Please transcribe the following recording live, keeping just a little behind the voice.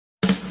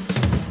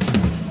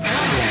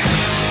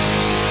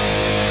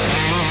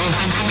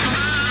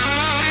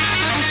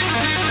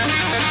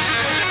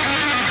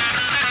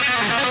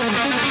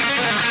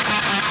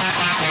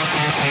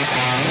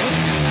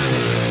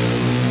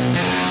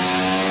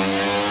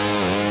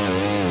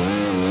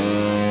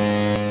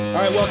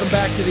right, welcome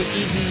back to the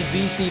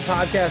EDBC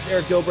podcast.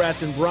 Eric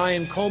Dobratz and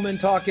Brian Coleman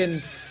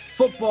talking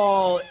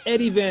football.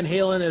 Eddie Van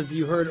Halen, as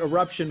you heard,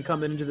 eruption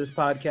coming into this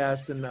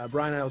podcast, and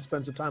Brian and I will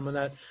spend some time on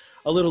that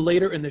a little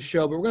later in the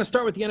show. But we're going to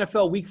start with the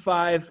NFL Week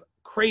 5,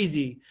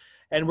 crazy,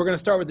 and we're going to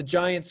start with the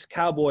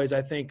Giants-Cowboys,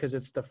 I think, because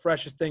it's the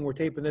freshest thing. We're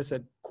taping this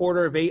at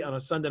 7:15 on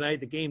a Sunday night.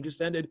 The game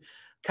just ended.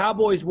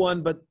 Cowboys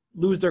won, but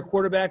lose their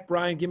quarterback.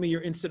 Brian, give me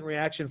your instant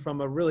reaction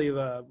from a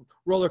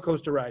roller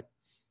coaster ride.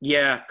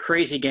 Yeah,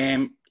 crazy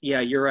game. Yeah,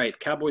 you're right.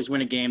 Cowboys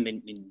win a game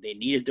they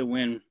needed to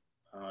win.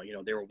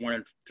 They were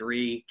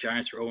 1-3.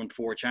 Giants were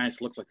 0-4.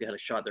 Giants looked like they had a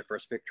shot at their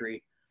first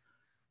victory.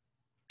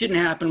 Didn't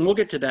happen. We'll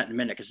get to that in a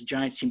minute because the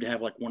Giants seem to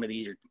have like one of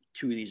these or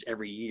two of these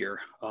every year.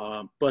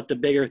 But the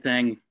bigger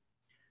thing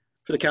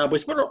for the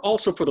Cowboys, but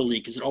also for the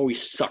league, because it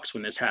always sucks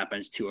when this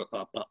happens to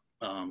a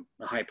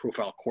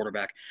high-profile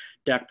quarterback.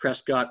 Dak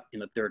Prescott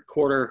in the third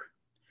quarter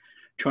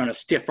trying to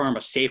stiff arm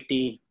a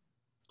safety,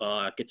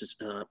 gets his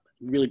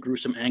really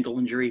gruesome ankle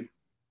injury.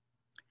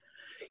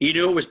 You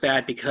knew it was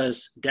bad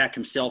because Dak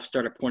himself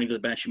started pointing to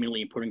the bench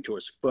immediately and putting to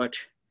his foot.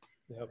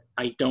 Yep.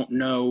 I don't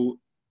know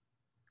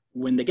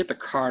when they get the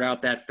card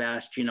out that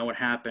fast. You know what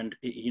happened.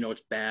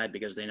 It's bad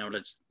because they know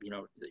that's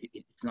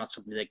it's not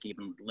something they can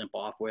even limp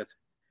off with.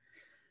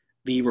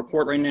 The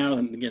report right now,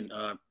 and again,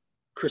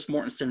 Chris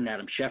Mortensen and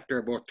Adam Schefter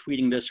are both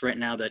tweeting this right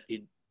now that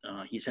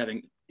he's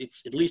having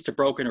it's at least a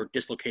broken or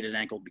dislocated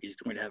ankle because he's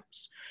going to have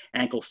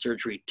ankle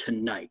surgery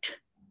tonight.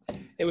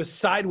 It was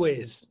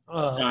sideways.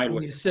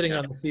 When he's sitting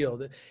on the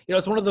field.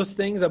 It's one of those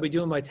things. I'll be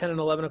doing my 10 and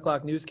 11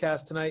 o'clock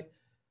newscast tonight.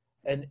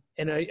 And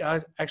I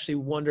actually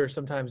wonder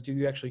sometimes, do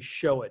you actually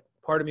show it?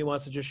 Part of me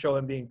wants to just show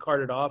him being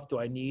carted off. Do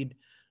I need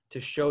to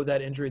show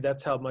that injury?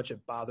 That's how much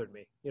it bothered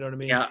me. You know what I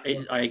mean? Yeah,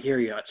 I hear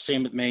you.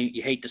 Same with me.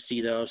 You hate to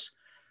see those.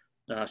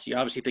 So you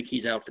obviously think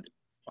he's out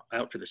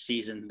for the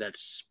season.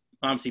 That's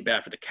obviously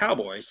bad for the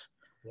Cowboys,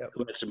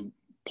 who have some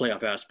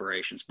playoff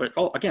aspirations. But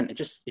again,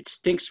 it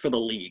stinks for the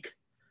league.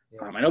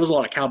 Yeah. I know there's a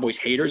lot of Cowboys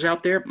haters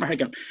out there. I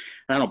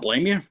don't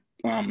blame you.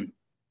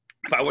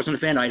 If I wasn't a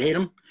fan, I'd hate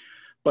them.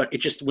 But it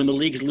just when the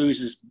league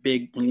loses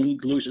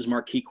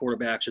marquee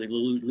quarterbacks or they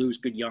lose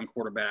good young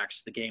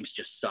quarterbacks, the games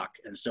just suck.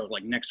 And so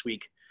like next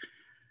week,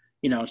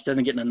 instead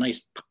of getting a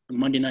nice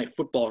Monday night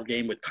football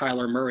game with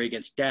Kyler Murray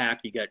against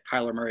Dak, you got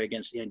Kyler Murray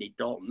against Andy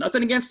Dalton.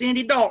 Nothing against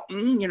Andy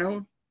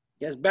Dalton,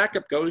 as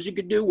backup goes, you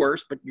could do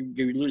worse, but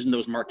you're losing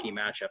those marquee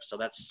matchups, so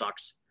that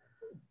sucks.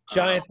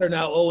 Giants are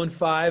now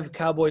 0-5.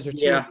 Cowboys are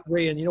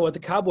 2-3. And you know what? The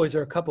Cowboys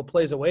are a couple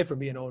plays away from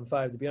being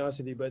 0-5, to be honest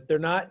with you. But they're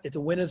not. It's a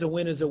win is a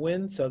win is a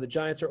win. So the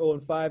Giants are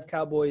 0-5.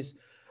 Cowboys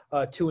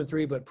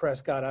 2-3. But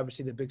Prescott,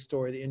 obviously the big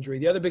story, the injury.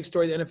 The other big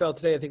story, the NFL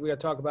today, I think we got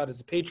to talk about is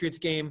the Patriots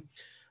game.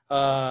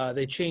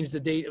 They changed the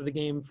date of the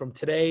game from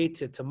today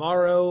to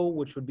tomorrow,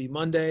 which would be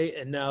Monday.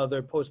 And now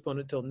they're postponed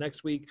until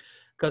next week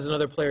because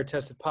another player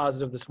tested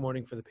positive this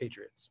morning for the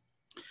Patriots.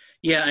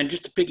 Yeah, and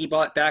just to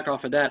piggyback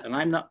off of that, and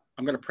I'm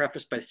going to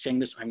preface by saying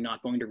this, I'm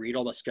not going to read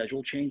all the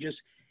schedule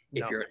changes.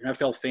 If you're an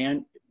NFL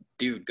fan,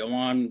 dude, go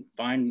on,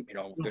 find,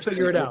 You'll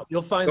figure it out.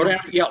 You'll find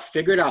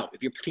figure it out.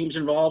 If your team's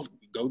involved,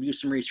 go do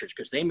some research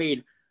because they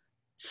made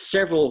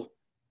several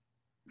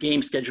game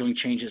scheduling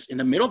changes in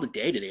the middle of the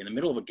day today, in the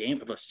middle of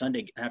a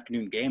Sunday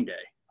afternoon game day.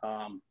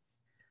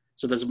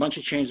 So there's a bunch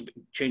of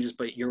changes,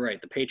 but you're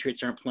right. The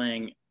Patriots aren't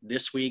playing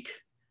this week.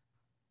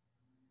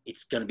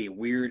 It's going to be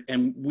weird.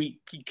 And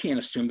you can't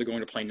assume they're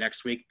going to play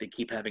next week. They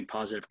keep having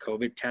positive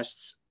COVID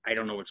tests. I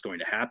don't know what's going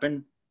to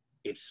happen.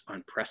 It's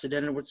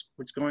unprecedented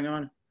what's going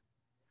on.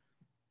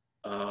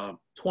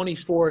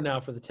 24 now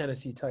for the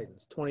Tennessee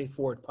Titans.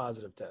 24th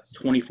positive test.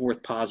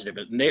 24th positive.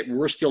 And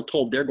we're still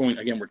told they're going –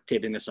 again, we're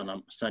taping this on a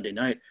Sunday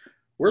night.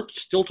 We're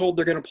still told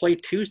they're going to play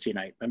Tuesday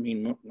night. I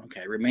mean,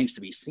 okay, it remains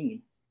to be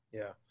seen.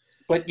 Yeah.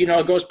 But,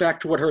 it goes back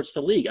to what hurts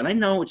the league. And I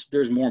know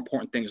there's more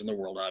important things in the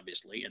world,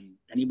 obviously. And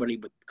anybody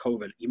with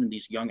COVID, even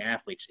these young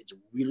athletes, it's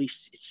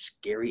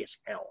scary as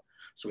hell.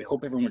 So we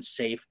hope everyone's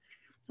safe.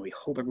 And we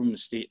hope everyone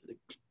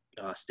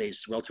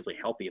stays relatively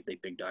healthy if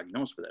they've been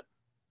diagnosed with it.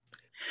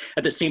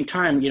 At the same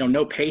time,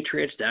 no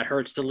Patriots. That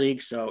hurts the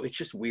league. So it's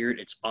just weird.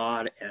 It's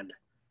odd. And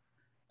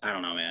I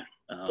don't know, man.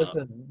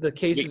 Listen, the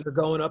cases are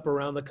going up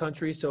around the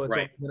country. So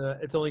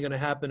it's only going to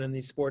happen in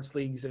these sports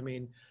leagues. I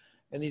mean,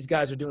 and these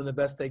guys are doing the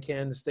best they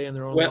can to stay in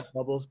their own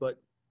bubbles.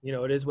 But,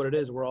 it is what it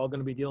is. We're all going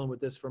to be dealing with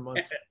this for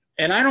months.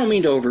 And I don't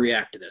mean to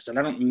overreact to this.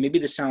 And maybe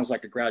this sounds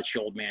like a grouchy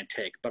old man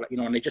take. But,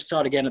 and they just saw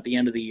it again at the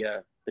end of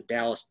the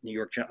Dallas-New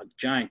York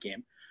Giant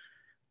game.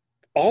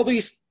 All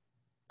these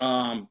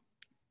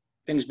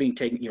things being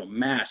taken,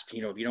 masked,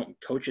 if you don't,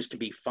 coaches can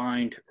be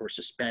fined or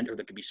suspended, or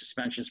there could be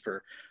suspensions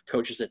for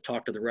coaches that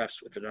talk to the refs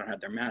if they don't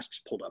have their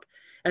masks pulled up.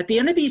 At the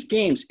end of these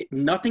games,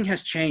 nothing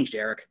has changed,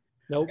 Eric.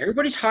 Nope.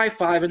 Everybody's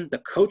high-fiving. The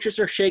coaches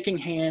are shaking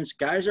hands.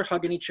 Guys are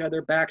hugging each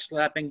other,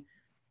 backslapping.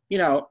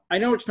 I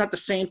know it's not the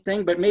same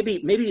thing, but maybe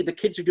the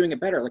kids are doing it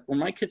better. Like when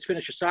my kids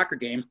finish a soccer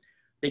game,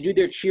 they do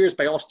their cheers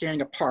by all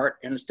standing apart.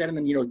 And instead of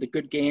the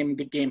good game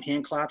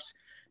hand claps,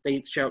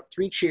 they shout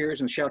 3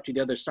 cheers and shout to the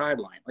other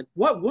sideline. Like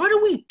what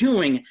are we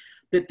doing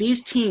that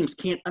these teams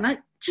can't? And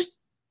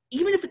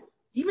even if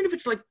even if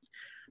it's like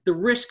the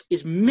risk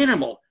is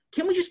minimal,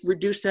 can't we just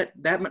reduce that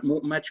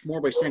much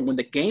more by saying when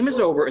the game is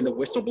over and the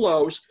whistle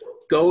blows,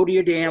 go to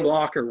your damn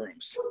locker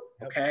rooms,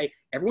 okay?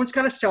 Everyone's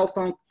got a cell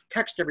phone.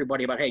 Text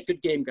everybody about, hey,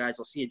 good game, guys.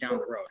 I'll see you down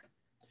the road.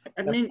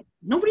 I mean,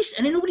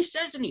 nobody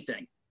says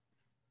anything.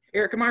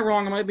 Eric, am I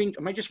wrong?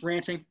 Am I just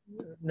ranting?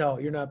 No,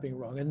 you're not being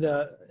wrong.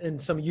 In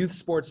some youth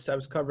sports, I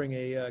was covering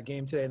a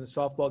game today in the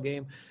softball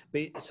game.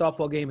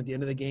 At the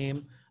end of the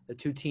game, the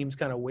two teams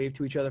kind of wave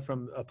to each other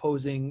from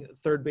opposing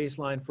third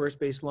baseline,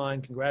 first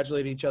baseline,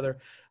 congratulate each other.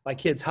 My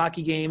kids'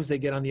 hockey games, they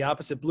get on the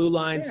opposite blue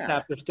lines,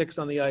 tap their sticks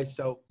on the ice.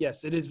 So,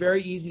 yes, it is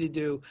very easy to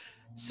do.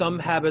 Some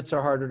habits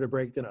are harder to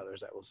break than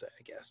others, I will say,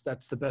 I guess.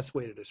 That's the best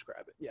way to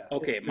describe it. Yeah.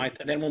 Okay,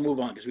 then we'll move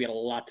on because we had a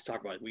lot to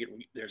talk about.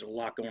 There's a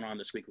lot going on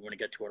this week. We want to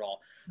get to it all.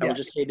 I will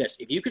just say this.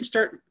 If you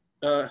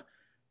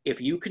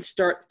can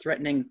start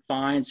threatening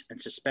fines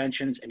and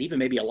suspensions and even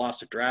maybe a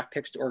loss of draft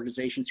picks to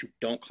organizations who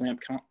don't clamp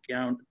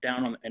down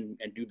on and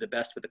do the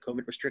best with the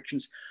COVID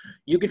restrictions,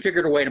 you can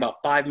figure out a way in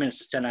about 5 minutes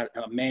to send out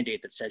a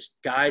mandate that says,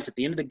 guys, at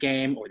the end of the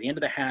game or the end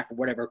of the half or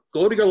whatever,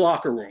 go to your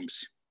locker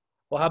rooms.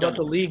 Well, how about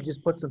the league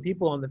just put some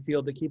people on the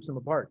field that keeps them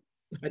apart?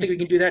 I think we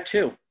can do that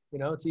too.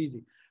 It's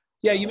easy.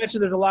 Yeah, you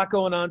mentioned there's a lot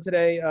going on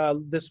today.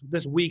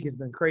 This week has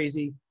been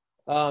crazy.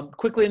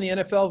 Quickly in the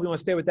NFL, we want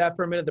to stay with that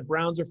for a minute. The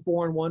Browns are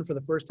 4-1 for the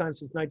first time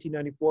since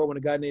 1994 when a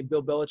guy named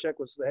Bill Belichick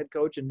was the head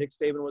coach and Nick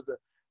Saban was the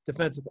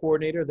defensive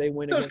coordinator. They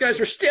win. Those guys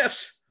are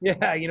stiffs.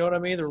 Yeah, you know what I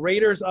mean? The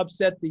Raiders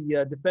upset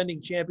the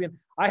defending champion.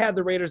 I had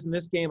the Raiders in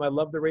this game. I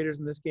love the Raiders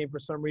in this game for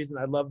some reason.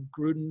 I love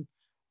Gruden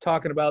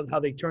talking about how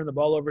they turn the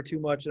ball over too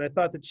much. And I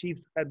thought the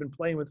Chiefs had been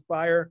playing with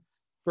fire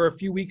for a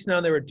few weeks now.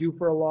 And they were due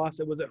for a loss.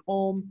 It was at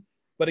home.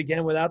 But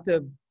again, without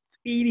the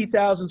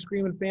 80,000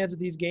 screaming fans at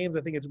these games,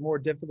 I think it's more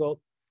difficult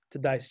to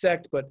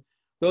dissect. But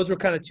those were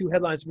kind of two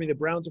headlines for me. The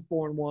Browns are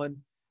 4-1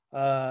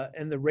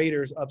 and the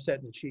Raiders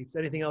upsetting the Chiefs.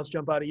 Anything else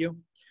jump out at you?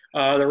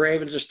 The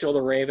Ravens are still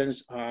the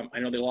Ravens. I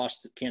know they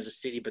lost to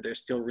Kansas City, but they're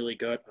still really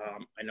good.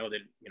 I know that,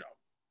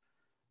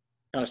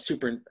 not a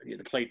super – they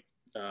played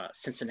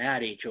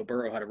Cincinnati. Joe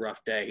Burrow had a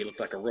rough day. He looked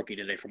like a rookie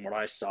today from what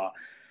I saw.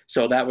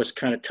 So that was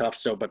kind of tough.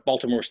 But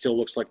Baltimore still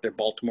looks like they're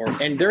Baltimore.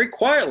 And very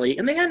quietly,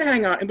 and they had to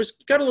hang on. It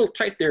got a little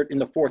tight there in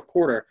the fourth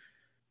quarter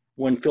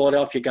when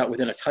Philadelphia got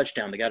within a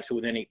touchdown. They got to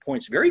within 8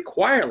 points. Very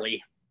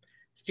quietly,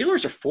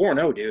 Steelers are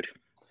 4-0, dude.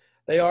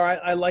 They are.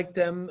 I like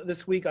them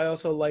this week. I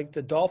also like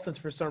the Dolphins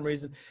for some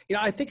reason.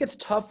 I think it's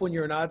tough when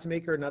you're an odds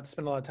maker not to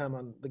spend a lot of time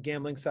on the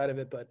gambling side of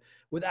it. But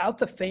without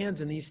the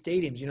fans in these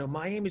stadiums,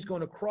 Miami's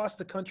going across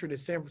the country to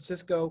San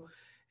Francisco.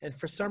 And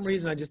for some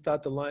reason, I just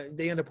thought the line,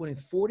 they end up winning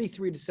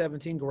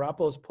 43-17.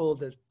 Garoppolo's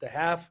pulled at the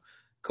half,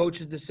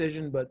 coach's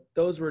decision. But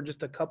those were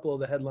just a couple of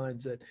the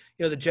headlines that,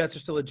 the Jets are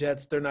still the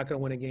Jets. They're not going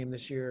to win a game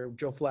this year.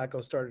 Joe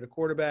Flacco started a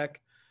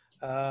quarterback.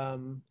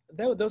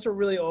 Those are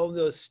really all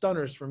the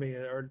stunners for me,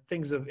 or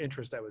things of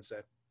interest, I would say.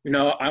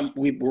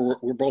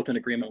 We're both in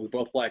agreement. We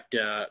both liked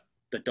the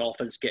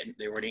Dolphins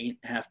they were an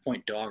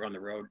 8.5-point dog on the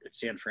road at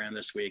San Fran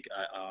this week.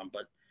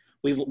 But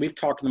we've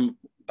talked to them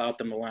about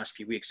them the last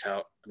few weeks. How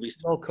at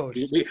least well coached.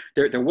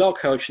 They're well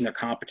coached and they're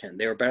competent.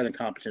 They were better than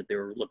competent. They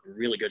were looking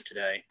really good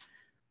today.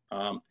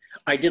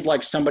 I did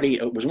like somebody.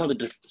 It was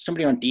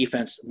somebody on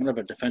defense, one of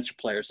the defensive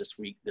players this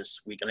week,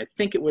 and I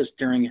think it was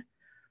during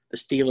the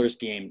Steelers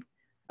game.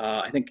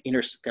 I think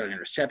got an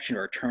interception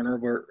or a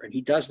turnover, and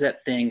he does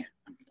that thing.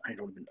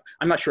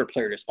 I'm not sure what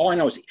player it is. All I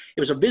know is it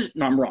was a visit.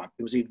 No, I'm wrong.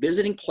 It was a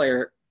visiting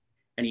player,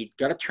 and he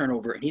got a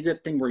turnover, and he did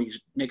that thing where he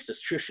makes a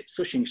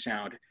swishing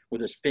sound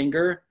with his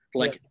finger,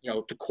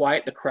 to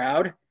quiet the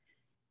crowd.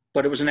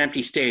 But it was an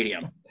empty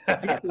stadium.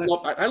 I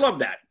love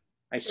that.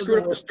 I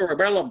screwed up the story,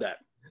 but I love that.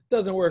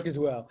 Doesn't work as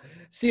well.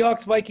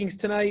 Seahawks Vikings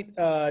tonight.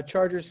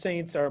 Chargers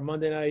Saints are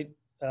Monday night.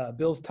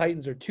 Bills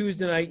Titans are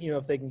Tuesday night.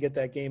 If they can get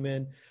that game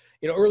in.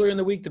 Earlier in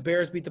the week, the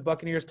Bears beat the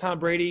Buccaneers. Tom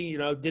Brady,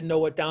 didn't know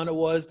what down it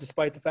was,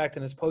 despite the fact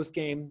in his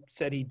postgame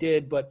said he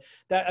did. But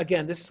that,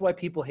 again, this is why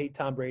people hate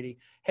Tom Brady.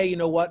 Hey, you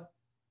know what?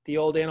 The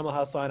old Animal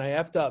House line, I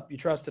effed up. You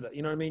trusted it.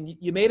 You know what I mean?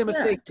 You made a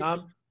mistake,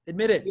 Tom.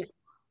 Admit it.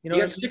 You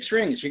got 6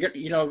 rings.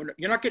 You're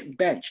not getting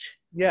benched.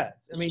 Yeah.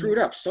 Screwed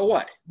up. So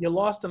what? You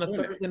lost on a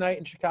Thursday night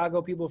in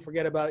Chicago. People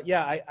forget about it.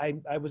 Yeah,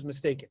 I was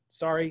mistaken.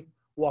 Sorry.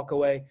 Walk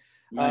away.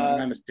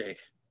 My mistake.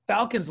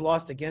 Falcons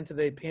lost again to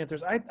the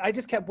Panthers. I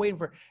just kept waiting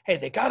for, hey,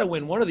 they got to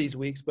win one of these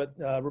weeks, but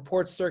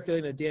reports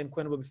circulating that Dan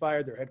Quinn will be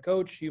fired, their head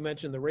coach. You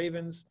mentioned the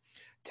Ravens.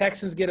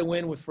 Texans get a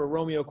win for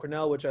Romeo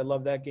Crennel, which I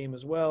love that game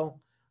as well.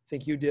 I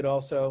think you did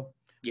also.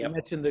 Yep. You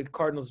mentioned the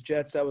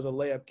Cardinals-Jets. That was a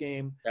layup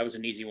game. That was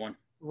an easy one.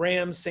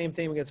 Rams, same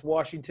thing against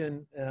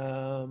Washington.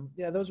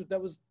 That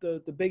was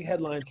the big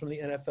headlines from the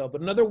NFL. But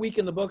another week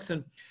in the books.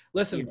 And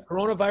listen,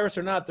 coronavirus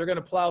or not, they're going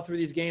to plow through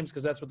these games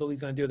because that's what the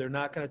league's going to do. They're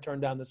not going to turn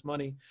down this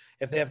money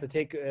if they have to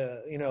take.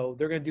 They're going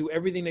to do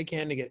everything they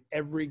can to get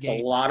every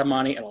game. A lot of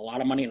money and a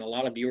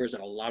lot of viewers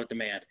and a lot of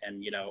demand.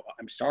 And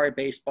I'm sorry,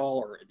 baseball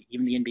or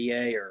even the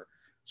NBA or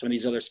some of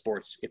these other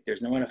sports. If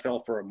there's no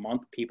NFL for a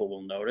month, people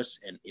will notice.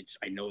 And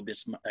I know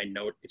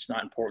it's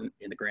not important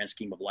in the grand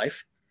scheme of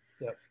life.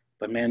 Yep.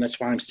 But man, that's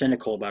why I'm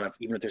cynical about it.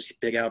 Even if there's a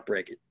big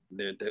outbreak,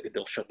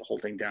 they'll shut the whole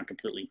thing down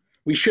completely.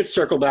 We should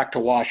circle back to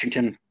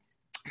Washington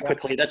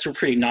quickly. That's a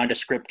pretty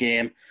nondescript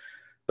game,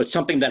 but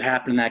something that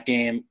happened in that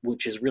game,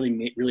 which is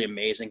really, really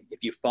amazing.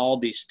 If you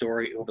followed the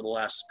story over the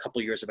last couple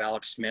of years of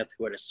Alex Smith,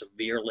 who had a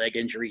severe leg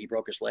injury, he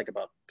broke his leg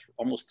about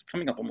almost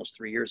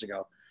 3 years ago.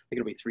 I think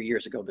it'll be 3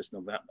 years ago this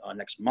November,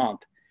 next month.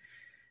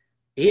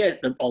 He had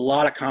a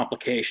lot of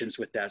complications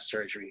with that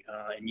surgery,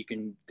 and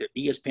the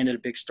ESPN did a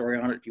big story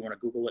on it. If you want to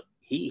Google it,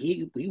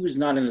 he was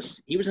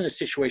in a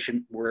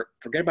situation where,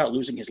 forget about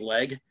losing his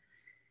leg,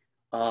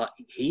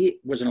 he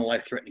was in a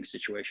life-threatening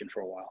situation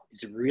for a while.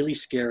 It's really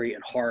scary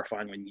and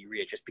horrifying when you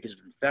read it, just because of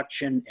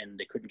infection, and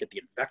they couldn't get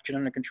the infection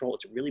under control.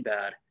 It's really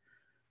bad,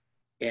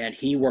 and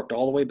he worked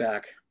all the way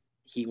back.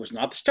 He was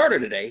not the starter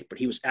today, but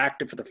he was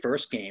active for the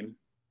first game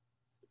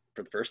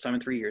for the first time in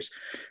 3 years.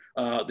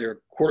 Their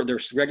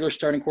regular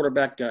starting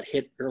quarterback got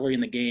hit early in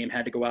the game,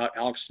 had to go out.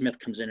 Alex Smith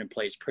comes in and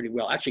plays pretty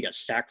well. Actually got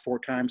sacked 4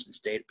 times and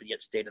stayed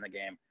in the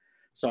game.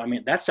 So, I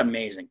mean, that's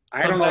amazing.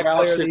 I don't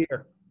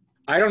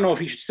know if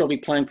he should still be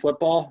playing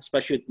football,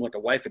 especially with like a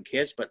wife and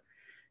kids, but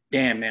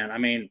damn, man, I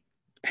mean,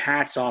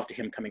 hats off to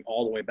him coming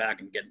all the way back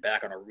and getting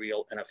back on a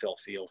real NFL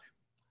field.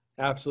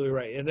 Absolutely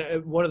right.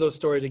 And one of those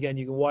stories, again,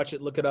 you can watch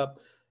it, look it up.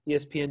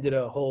 ESPN did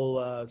a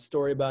whole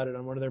story about it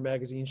on one of their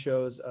magazine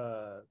shows.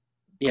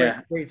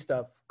 Great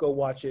stuff. Go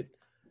watch it.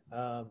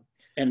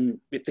 And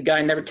if the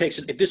guy never takes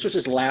it, if this was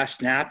his last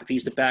snap, if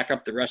he's the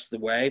backup the rest of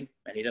the way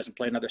and he doesn't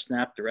play another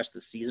snap the rest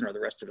of the season or the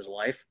rest of his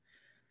life,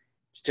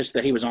 it's just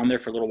that he was on there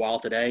for a little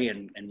while today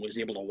and was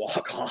able to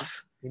walk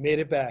off. He made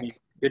it back.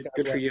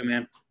 Good for you,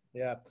 man.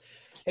 Yeah.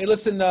 Hey,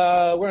 listen,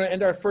 we're going to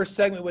end our first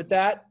segment with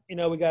that. You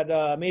know, we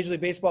got Major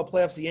League Baseball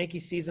playoffs. The Yankee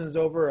season is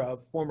over. A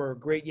former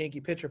great Yankee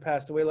pitcher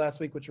passed away last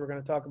week, which we're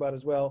going to talk about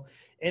as well.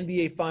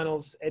 NBA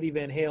Finals, Eddie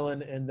Van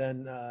Halen, and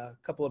then a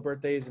couple of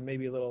birthdays and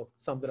maybe a little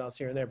something else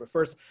here and there. But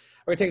first,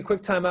 we're going to take a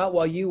quick time out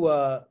while you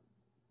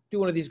do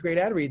one of these great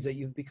ad reads that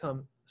you've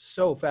become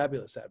so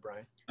fabulous at,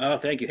 Brian. Oh,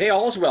 thank you. Hey,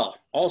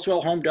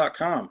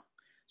 allswellhome.com.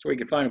 It's where you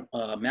can find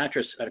a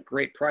mattress at a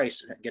great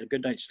price and get a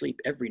good night's sleep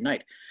every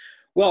night.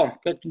 Well,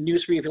 good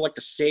news for you if you like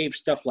to save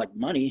stuff like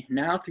money.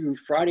 Now through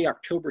Friday,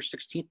 October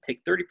 16th,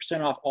 take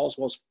 30% off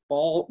Allswell's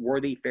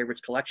fall-worthy favorites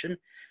collection,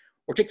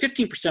 or take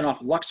 15%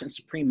 off Luxe and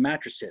Supreme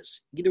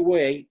mattresses. Either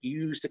way,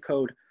 use the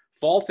code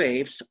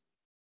FALLFAVES,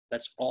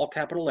 that's all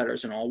capital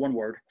letters and all one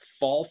word,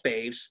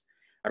 FALLFAVES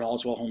at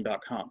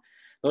allswellhome.com.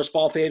 Those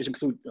fall faves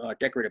include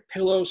decorative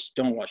pillows,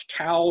 stonewash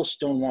towels,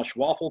 stonewash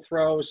waffle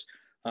throws,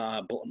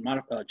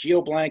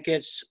 geo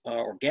blankets,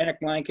 organic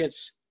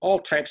blankets, all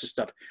types of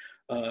stuff.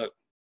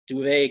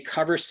 Duvet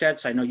cover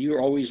sets. I know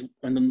you're always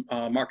in the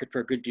market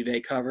for a good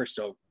duvet cover,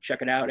 so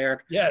check it out,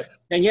 Eric.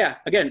 Yes. And yeah,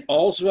 again,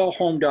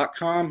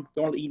 allswellhome.com.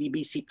 Go on the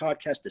EDBC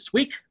podcast this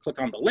week. Click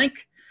on the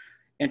link.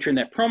 Enter in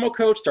that promo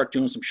code. Start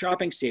doing some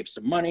shopping. Save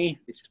some money.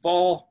 It's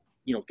fall.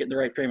 You know, get in the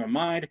right frame of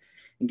mind.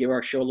 And give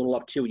our show a little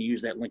up, too, and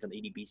use that link on the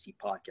EDBC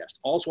podcast.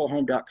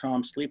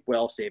 Allswellhome.com. Sleep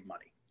well. Save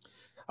money.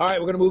 All right,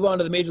 we're going to move on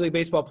to the Major League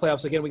Baseball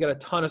playoffs. Again, we got a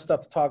ton of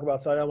stuff to talk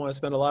about, so I don't want to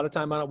spend a lot of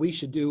time on it. We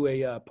should do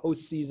a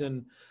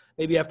postseason,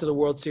 maybe after the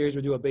World Series,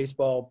 we'll do a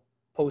baseball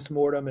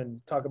post-mortem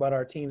and talk about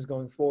our teams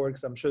going forward,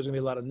 because I'm sure there's going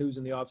to be a lot of news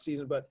in the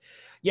offseason. But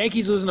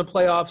Yankees losing the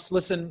playoffs.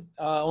 Listen,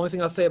 only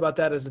thing I'll say about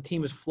that is the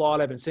team is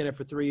flawed. I've been saying it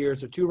for 3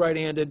 years. They're too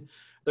right-handed.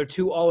 They're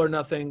too all or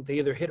nothing. They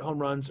either hit home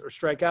runs or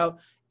strike out,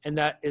 and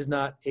that is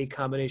not a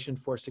combination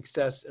for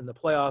success in the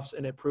playoffs,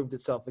 and it proved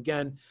itself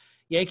again.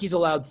 Yankees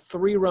allowed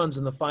 3 runs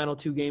in the final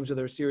 2 games of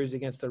their series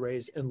against the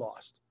Rays and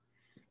lost.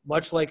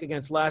 Much like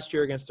against last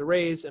year against the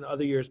Rays and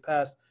other years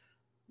past,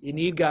 you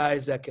need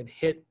guys that can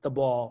hit the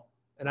ball.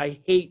 And I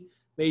hate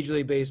Major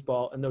League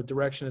Baseball and the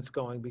direction it's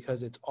going,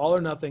 because it's all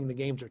or nothing. The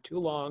games are too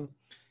long,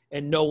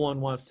 and no one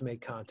wants to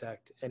make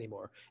contact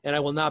anymore. And I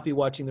will not be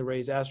watching the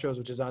Rays-Astros,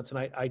 which is on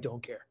tonight. I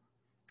don't care.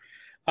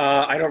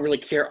 I don't really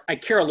care. I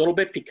care a little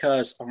bit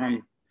because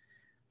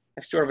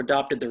I've sort of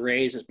adopted the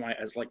Rays as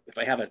like if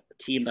I have a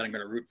team that I'm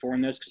going to root for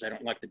in this, because I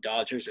don't like the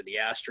Dodgers or the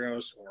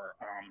Astros or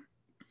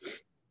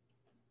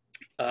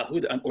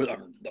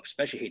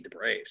especially hate the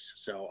Braves.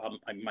 So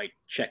I might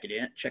check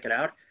it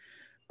out.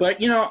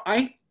 But, you know,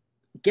 I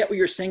get what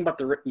you're saying about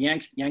the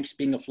Yanks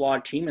being a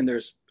flawed team, and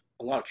there's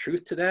a lot of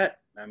truth to that.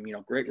 You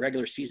know, great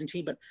regular season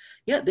team. But,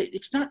 yeah,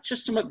 it's not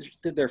just some of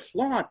they're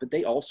flawed, but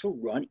they also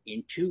run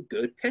into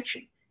good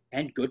pitching.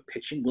 And good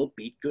pitching will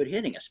beat good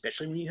hitting,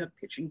 especially when you have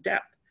pitching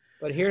depth.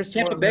 But here's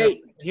where I'm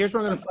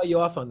going to fight you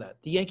off on that.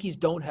 The Yankees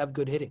don't have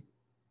good hitting.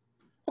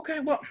 Okay,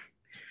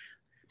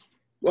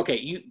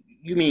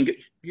 you mean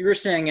you're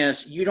saying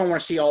as you don't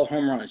want to see all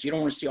home runs. You don't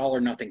want to see all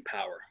or nothing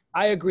power.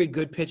 I agree.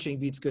 Good pitching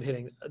beats good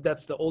hitting.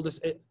 That's the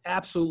oldest,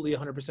 absolutely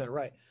 100%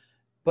 right.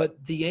 But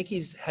the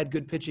Yankees had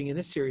good pitching in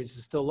this series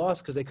and still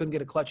lost because they couldn't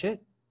get a clutch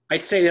hit.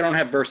 I'd say they don't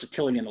have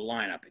versatility in the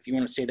lineup. If you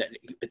want to say that,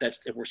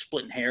 if we're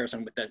splitting hairs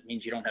and what that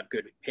means you don't have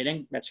good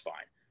hitting, that's fine.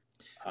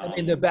 I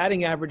mean, the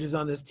batting averages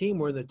on this team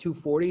were in the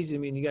 240s. I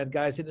mean, you got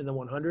guys hitting in the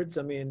 100s.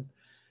 I mean,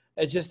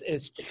 it's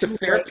a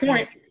fair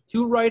point.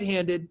 Too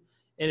right-handed,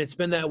 And it's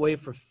been that way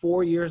for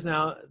 4 years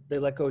now. They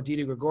let go of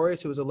Didi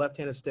Gregorius, who was a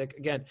left-handed stick.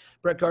 Again,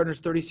 Brett Gardner's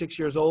 36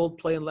 years old,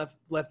 playing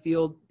left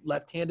field,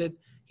 left-handed.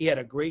 He had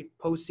a great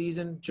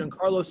postseason.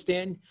 Giancarlo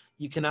Stanton,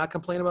 you cannot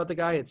complain about the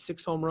guy. He had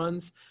 6 home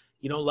runs.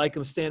 You don't like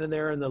him standing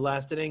there in the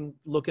last inning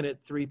looking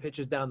at 3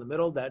 pitches down the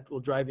middle. That will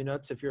drive you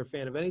nuts if you're a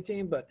fan of any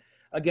team. But,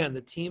 again,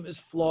 the team is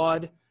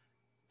flawed.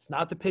 It's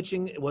not the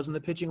pitching. It wasn't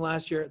the pitching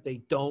last year.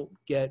 They don't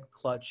get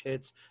clutch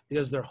hits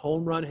because they're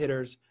home run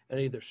hitters and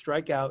they either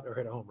strike out or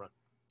hit a home run.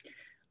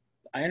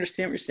 I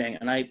understand what you're saying,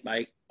 and I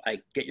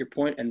get your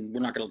point, and we're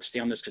not going to stay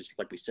on this because,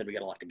 like we said, we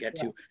got a lot to get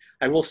to.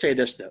 I will say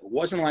this, though. It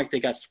wasn't like they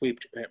got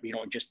swept,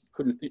 just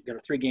couldn't get a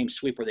 3-game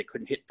sweep where they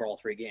couldn't hit for all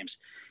 3 games.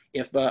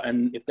 If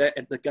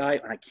the guy,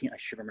 and I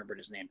should remember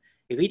his name,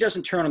 if he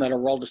doesn't turn on that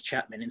Aroldis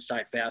Chapman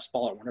inside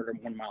fastball at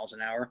 101 miles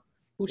an hour,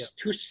 who's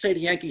to say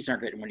the Yankees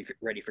aren't getting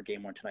ready for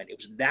Game 1 tonight? It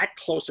was that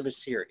close of a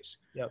series,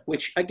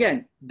 which,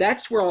 again,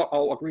 that's where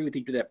I'll agree with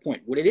you to that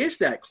point. When it is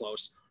that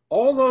close,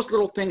 all those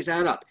little things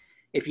add up.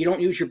 If you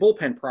don't use your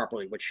bullpen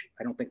properly, which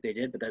I don't think they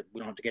did, but we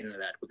don't have to get into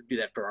that. We can do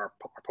that for our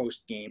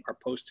postseason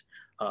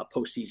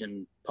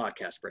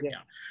podcast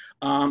breakdown.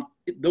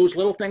 Those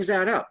little things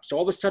add up. So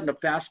all of a sudden, a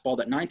fastball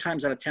that 9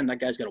 times out of 10 that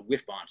guy's got a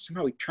whiff on.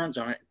 Somehow he turns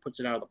on it and puts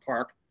it out of the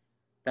park.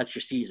 That's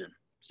your season.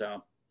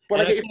 So,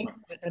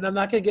 and I'm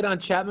not going to get on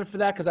Chapman for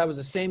that because I was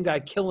the same guy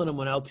killing him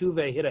when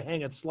Altuve hit a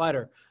hang-it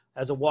slider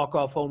as a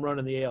walk-off home run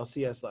in the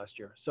ALCS last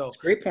year. So it's a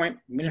great point.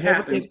 I mean,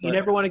 you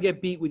never want to get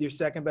beat with your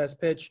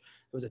second-best pitch.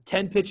 It was a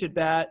 10-pitch at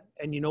bat,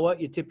 and you know what?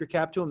 You tip your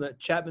cap to him. That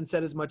Chapman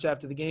said as much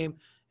after the game,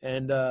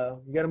 and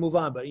you got to move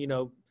on. But,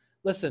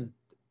 listen,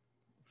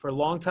 for a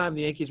long time,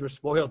 the Yankees were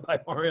spoiled by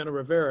Mariano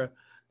Rivera.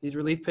 These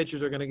relief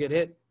pitchers are going to get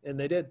hit, and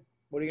they did.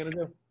 What are you going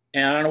to do?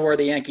 And I don't know where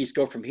the Yankees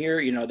go from here.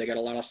 They got a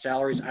lot of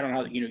salaries. I don't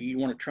know how, you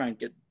want to try and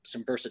get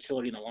some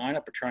versatility in the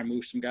lineup or try and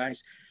move some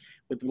guys.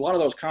 With a lot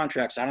of those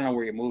contracts, I don't know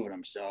where you're moving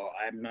them, so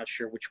I'm not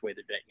sure which way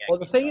the Yankees. Well,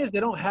 the thing is, they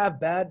don't have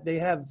they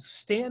have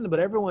Stanton, but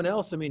everyone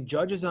else. I mean,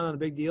 Judge is on a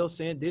big deal.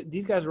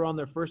 These guys are on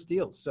their first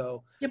deal,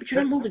 so. Yeah, but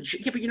you're not moving.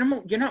 Yeah, but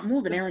you're not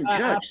moving Aaron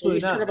Judge. So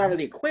he's sort of out of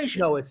the equation.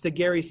 No, it's the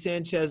Gary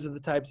Sanchez of the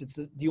types.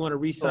 Do you want to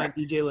re-sign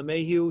DJ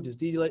LeMahieu?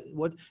 DJ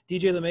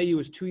LeMahieu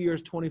is 2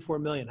 years,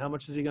 $24 million. How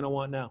much is he going to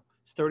want now?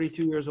 He's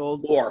 32 years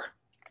old. More.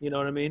 You know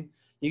what I mean?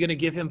 You're going to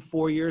give him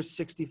 4 years,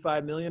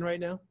 $65 million right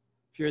now?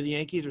 If you're the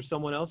Yankees or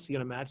someone else, you're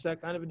going to match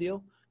that kind of a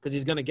deal? Because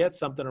he's going to get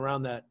something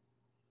around that.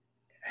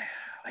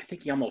 I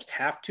think you almost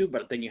have to,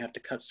 but then you have to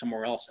cut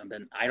somewhere else. And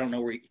then I don't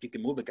know if you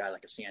can move a guy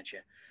like a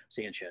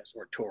Sanchez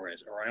or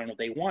Torres, or I don't know if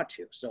they want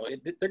to. So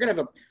they're going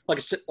to have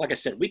like I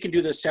said, we can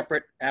do this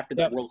separate after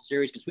the World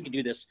Series because we can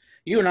do this.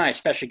 You and I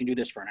especially can do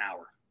this for an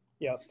hour.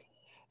 Yeah.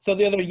 So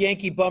the other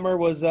Yankee bummer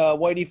was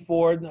Whitey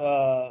Ford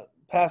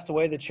passed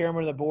away. The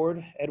chairman of the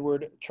board,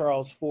 Edward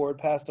Charles Ford,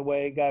 passed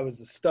away. Guy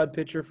was a stud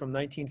pitcher from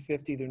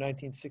 1950 through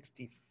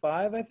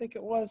 1965, I think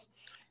it was.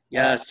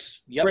 Yes.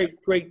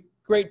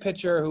 Great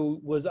pitcher who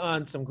was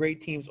on some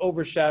great teams,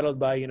 overshadowed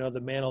by, the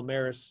Mantle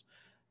Maris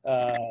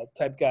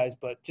type guys.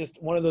 But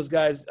just one of those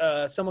guys,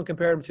 someone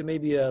compared him to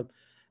maybe a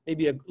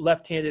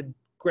left-handed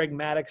Greg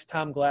Maddux,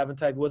 Tom Glavine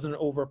type. Wasn't an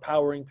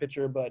overpowering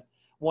pitcher, but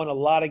won a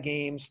lot of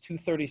games,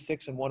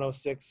 236 and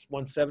 106,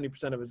 won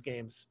 70% of his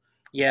games.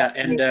 Yeah,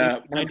 and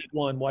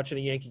 91 watching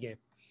a Yankee game.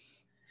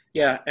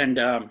 Yeah,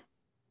 and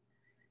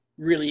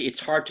really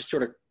it's hard to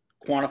sort of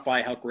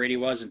quantify how great he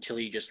was until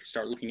you just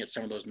start looking at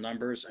some of those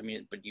numbers. I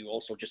mean, but you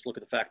also just look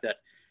at the fact that,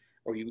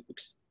 or you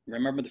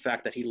remember the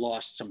fact that he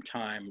lost some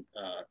time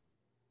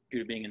due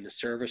to being in the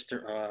service,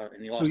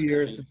 and he lost 2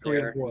 years of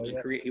Korea.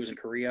 He was in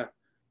Korea,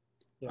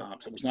 yeah.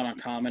 So it was not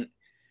uncommon.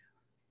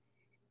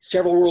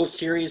 Several World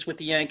Series with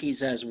the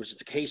Yankees, as was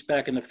the case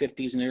back in the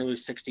 50s and the early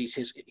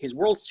 60s. His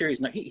World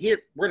Series, now we're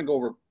going to go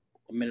over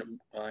in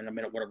a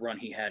minute what a run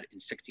he had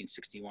in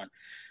 1661.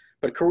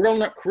 But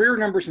career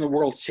numbers in the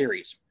World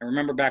Series. And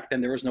remember back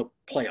then there was no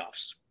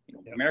playoffs.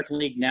 American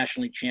League,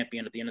 National League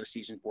champion at the end of the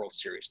season, World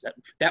Series.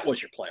 That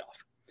was your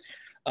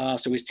playoff.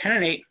 So he's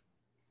 10-8,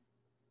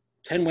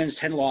 10 wins,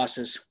 10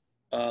 losses,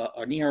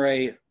 an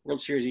ERA,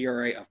 World Series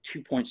ERA of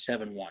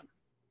 2.71.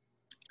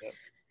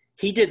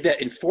 He did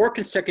that in 4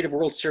 consecutive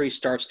World Series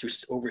starts to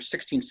over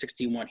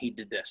 1661. He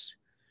did this.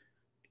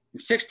 In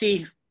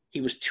 60, he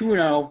was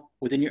 2-0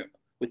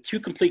 with 2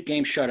 complete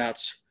game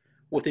shutouts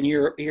with an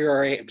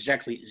ERA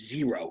exactly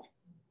 0.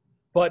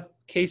 But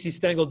Casey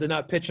Stengel did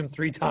not pitch him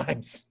 3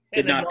 times.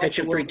 Did not pitch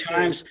him 3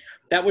 times.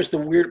 That was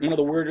one of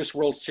the weirdest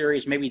World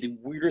Series, maybe the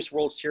weirdest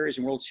World Series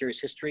in World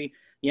Series history.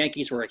 The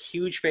Yankees were a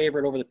huge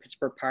favorite over the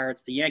Pittsburgh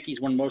Pirates. The Yankees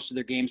won most of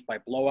their games by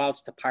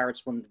blowouts. The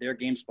Pirates won their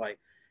games by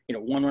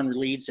 1-run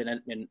leads, and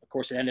of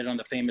course it ended on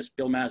the famous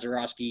Bill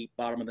Mazeroski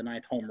bottom of the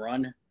 9th home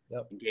run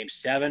in Game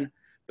 7.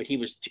 But he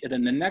was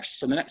then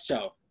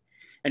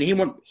and he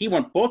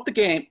won both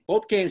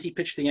games he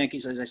pitched the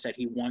Yankees. As I said,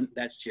 he won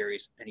that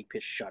series, and he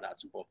pitched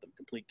shutouts in both of them,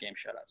 complete game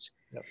shutouts.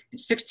 Yep. In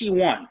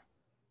 61,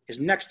 his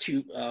next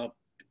 2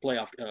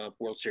 playoff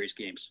World Series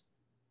games,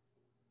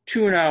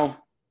 2-0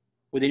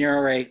 with an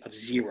ERA of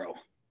 0.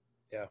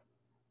 Yeah,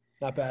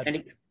 not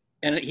bad.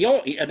 And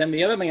and then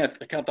the other thing I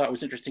kind of thought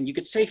was interesting, you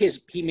could say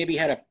he maybe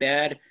had a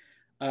bad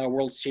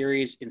World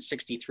Series in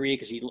 '63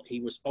 because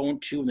he was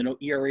 0-2 with an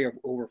ERA of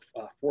over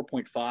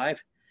 4.5.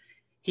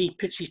 He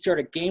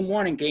started game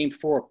 1 and game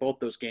 4 of both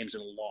those games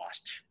and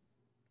lost.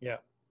 Yeah.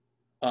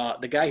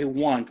 The guy who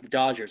won the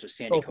Dodgers was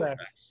Sandy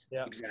Koufax.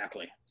 Yeah.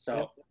 Exactly.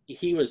 So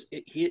he was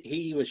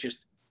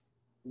just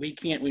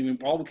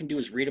all we can do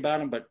is read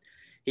about him, but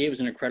he was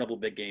an incredible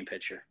big game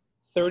pitcher.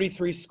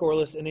 33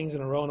 scoreless innings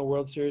in a row in a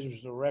World Series, which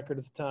was a record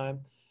at the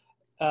time.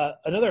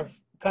 Another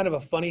kind of a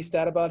funny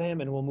stat about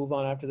him, and we'll move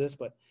on after this,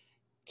 but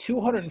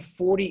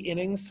 240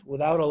 innings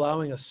without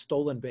allowing a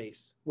stolen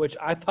base, which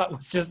I thought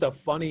was just a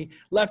funny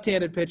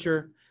left-handed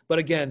pitcher. But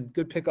again,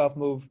 good pickoff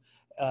move.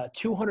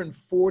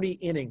 240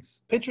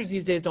 innings. Pitchers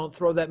these days don't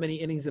throw that many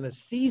innings in a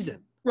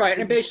season. Right,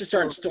 and bases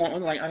aren't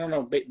stolen. Like, I don't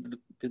know,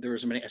 there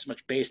was as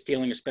much base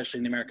stealing, especially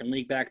in the American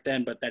League back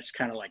then. But that's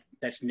kind of like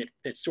that's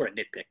sort of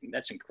nitpicking.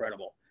 That's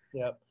incredible.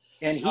 Yeah.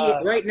 And he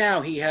right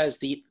now he has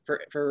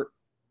for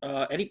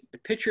any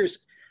pitchers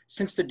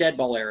since the dead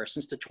ball era,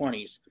 since the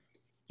 20s,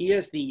 he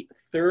has the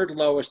third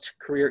lowest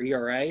career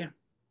ERA.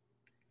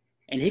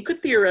 And he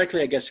could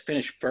theoretically, I guess,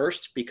 finish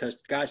first because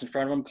the guys in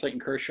front of him, Clayton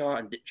Kershaw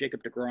and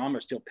Jacob deGrom,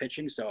 are still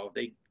pitching, so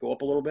they go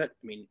up a little bit.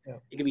 I mean,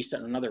 he could be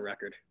setting another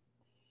record.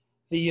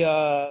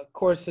 Of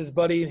course, his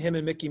buddy, him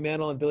and Mickey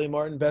Mantle and Billy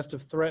Martin, best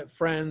of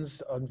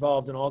friends,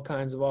 involved in all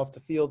kinds of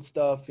off-the-field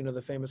stuff. You know,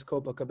 the famous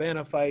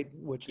Copacabana fight,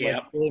 which led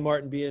to Billy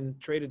Martin being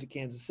traded to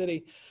Kansas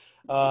City.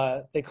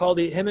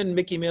 Him and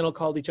Mickey Mantle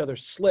called each other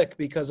Slick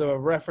because of a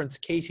reference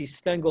Casey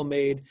Stengel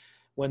made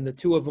when the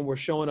two of them were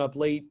showing up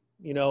late,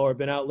 you know, or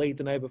been out late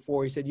the night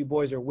before. He said, "You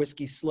boys are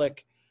whiskey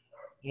slick,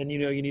 and, you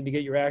know, you need to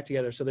get your act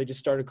together." So they just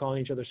started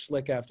calling each other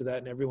Slick after that,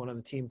 and everyone on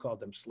the team called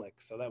them Slick.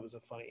 So that was a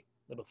funny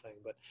little thing.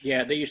 But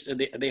yeah, they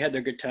had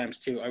their good times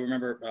too. I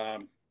remember,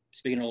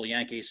 speaking of old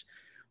Yankees,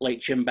 late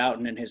Jim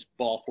Bouton in his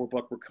Ball 4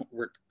 book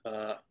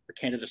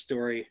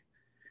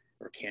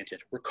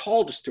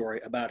recalled a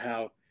story about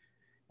how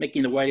Mickey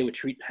and Whitey would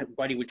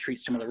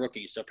treat some of the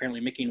rookies. So apparently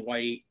Mickey and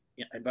Whitey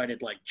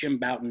invited like Jim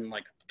Bouton,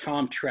 like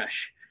Tom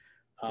Tresh,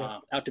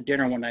 out to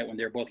dinner one night when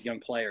they were both young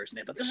players. And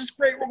they thought, "This is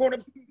great. We're going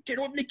to get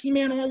with Mickey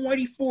Mantle and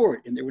Whitey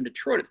Ford." And they were in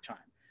Detroit at the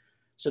time.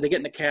 So they get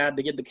in the cab.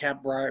 They give the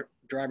cab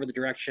driver the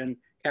direction.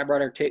 Cab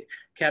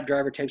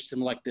driver takes them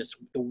like the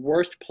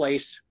worst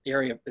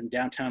area in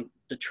downtown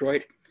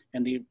Detroit.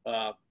 And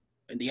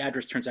the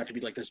address turns out to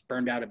be like this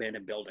burned out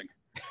abandoned building.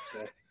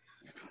 So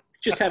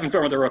just having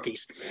fun with the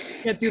rookies.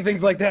 Can't do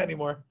things like that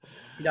anymore.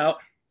 No.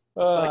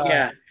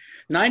 Yeah.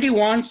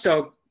 91.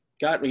 So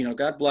God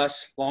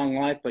bless, long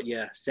life. But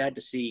yeah, sad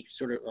to see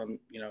sort of, and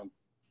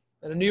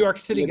a New York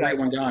City guy.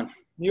 One gone.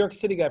 New York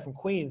City guy from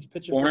Queens.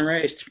 Born and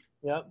raised.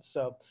 Yep.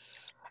 So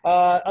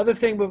other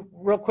thing, but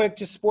real quick,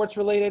 just sports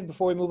related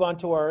before we move on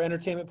to our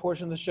entertainment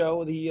portion of the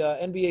show. The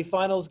NBA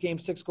Finals, Game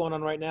 6 going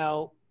on right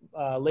now.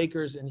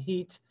 Lakers and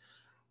Heat.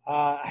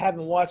 I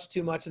haven't watched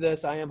too much of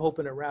this. I am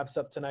hoping it wraps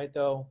up tonight,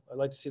 though. I'd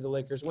like to see the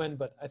Lakers win,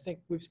 but I think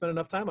we've spent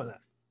enough time on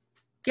that.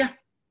 Yeah.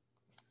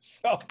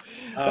 So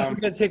we're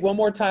going to take one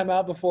more time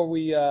out before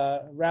we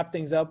wrap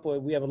things up.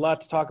 We have a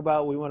lot to talk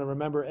about. We want to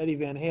remember Eddie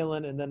Van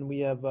Halen, and then we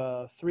have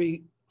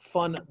 3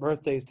 fun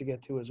birthdays to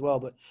get to as well.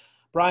 But,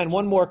 Brian,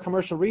 one more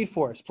commercial read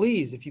for us.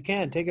 Please, if you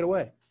can, take it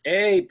away.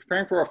 Hey,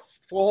 preparing for a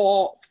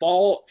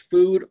fall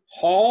food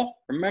haul.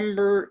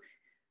 Remember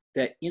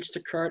that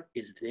Instacart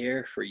is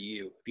there for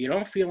you. If you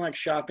don't feel like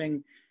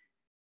shopping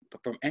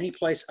from any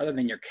place other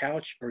than your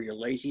couch or your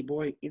lazy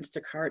boy,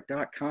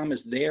 Instacart.com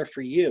is there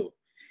for you.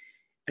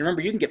 And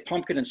remember, you can get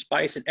pumpkin and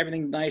spice and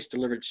everything nice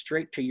delivered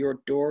straight to your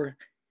door,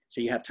 so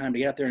you have time to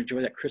get out there and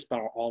enjoy that crisp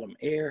autumn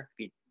air.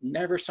 If you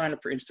never signed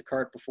up for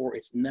Instacart before,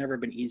 it's never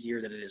been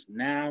easier than it is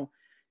now.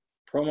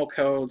 Promo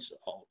codes,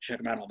 I'll check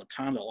them out all the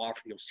time.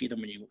 You'll see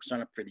them when you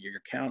sign up for your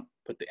account.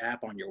 Put the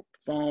app on your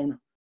phone.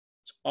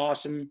 It's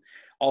awesome.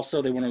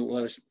 Also, they want to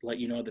let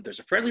you know that there's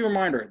a friendly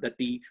reminder that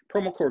the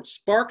promo code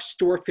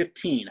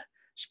SparkStore15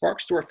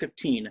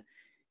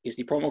 is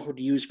the promo code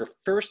to use for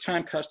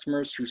first-time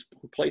customers who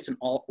place an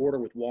order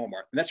with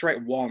Walmart. And that's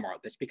right,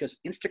 Walmart. That's because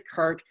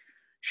Instacart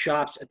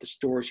shops at the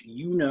stores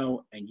you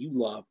know and you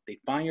love. They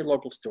find your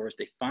local stores.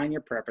 They find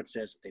your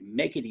preferences. They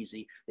make it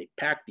easy. They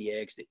pack the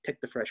eggs. They pick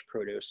the fresh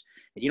produce.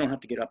 And you don't have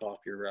to get up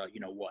off your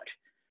you-know-what.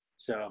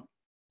 So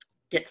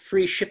get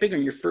free shipping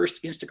on your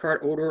first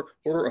Instacart order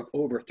of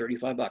over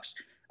 $35.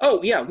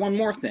 Oh, yeah, one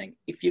more thing.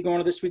 If you go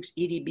into this week's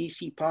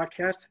EDBC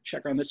podcast,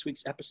 check on this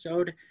week's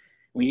episode.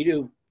 When you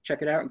do,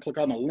 check it out and click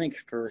on the link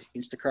for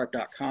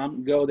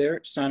Instacart.com. Go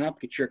there, sign up,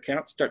 get your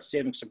account, start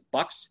saving some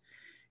bucks,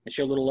 and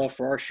show a little love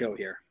for our show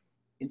here.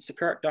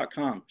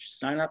 Instacart.com.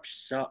 Sign up,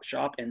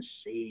 shop, and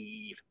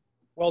save.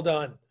 Well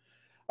done.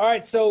 All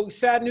right, so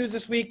sad news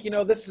this week.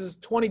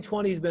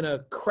 2020 has been a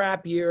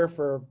crap year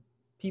for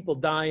people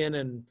dying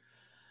and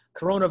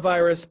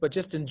coronavirus, but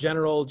just in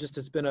general,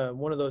 it's been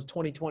one of those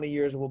 2020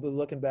 years we'll be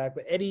looking back.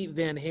 But Eddie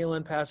Van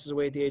Halen passes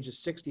away at the age of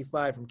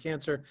 65 from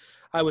cancer.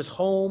 I was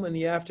home in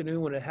the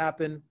afternoon when it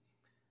happened.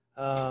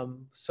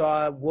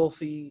 Saw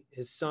Wolfie,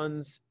 his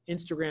son's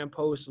Instagram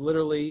post,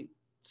 literally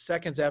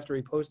seconds after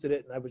he posted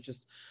it, and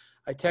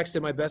I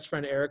texted my best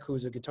friend Eric,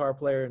 who's a guitar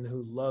player and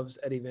who loves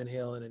Eddie Van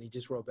Halen, and he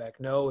just wrote back,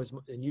 no,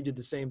 and you did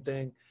the same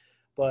thing.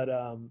 But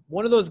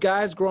one of those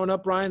guys growing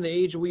up, Brian, the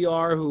age we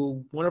are,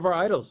 who one of our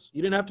idols.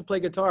 You didn't have to play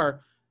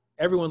guitar.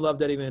 Everyone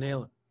loved Eddie Van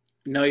Halen.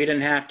 No, you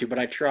didn't have to, but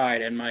I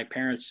tried, and my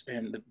parents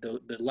and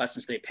the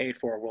lessons they paid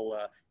for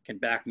can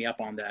back me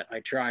up on that. I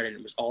tried, and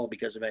it was all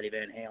because of Eddie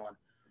Van Halen.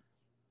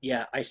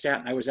 Yeah, I was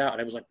out,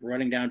 and I was like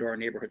running down to our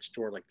neighborhood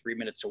store like 3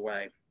 minutes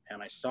away,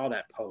 and I saw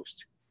that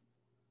post.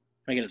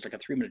 Again, it's like a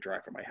 3-minute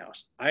drive from my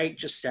house. I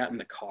just sat in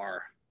the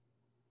car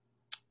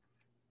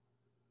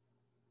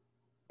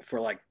for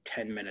like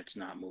 10 minutes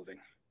not moving.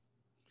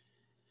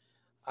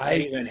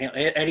 Eddie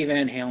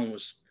Van Halen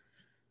was,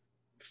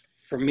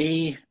 for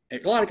me, a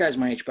lot of guys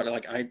my age, but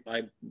like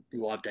I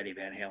loved Eddie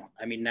Van Halen.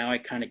 I mean, now I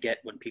kind of get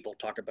when people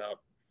talk about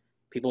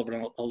people of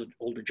an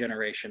older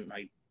generation.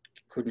 I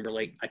couldn't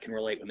relate. I can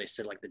relate when they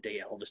said like the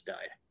day Elvis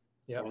died.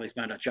 Yeah. When they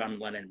found out John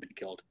Lennon had been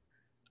killed.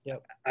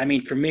 Yep. I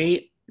mean, for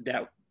me,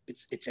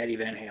 it's Eddie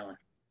Van Halen.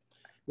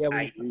 Yeah.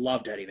 I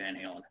loved Eddie Van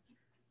Halen.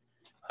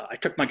 I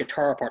took my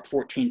guitar apart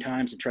 14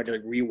 times and tried to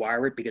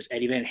rewire it because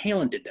Eddie Van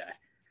Halen did that.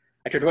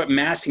 I tried to put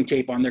masking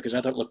tape on there because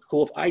I thought it looked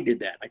cool if I did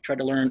that. I tried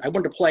to learn. I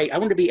wanted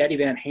to be Eddie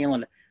Van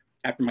Halen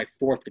after my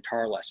 4th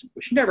guitar lesson,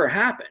 which never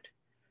happened.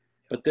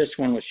 But this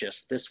one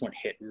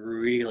hit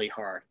really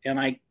hard. And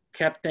I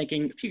kept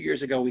thinking, a few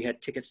years ago, we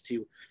had tickets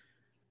to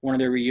one of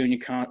their reunion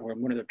or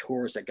one of the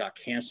tours that got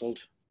canceled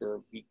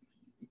for a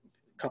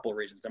couple of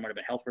reasons. That might have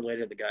been health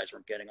related. The guys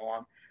weren't getting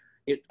along.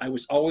 I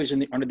was always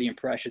under the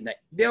impression that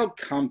they'll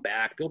come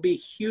back. There'll be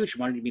huge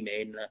money to be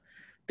made, and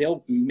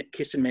they'll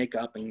kiss and make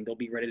up, and they'll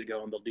be ready to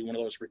go, and they'll do one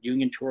of those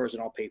reunion tours,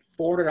 and I'll pay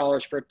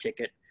 $400 for a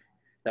ticket.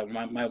 That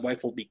my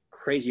wife will be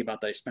crazy about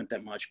that I spent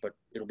that much, but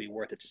it'll be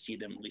worth it to see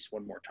them at least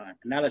one more time.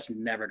 And now that's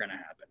never going to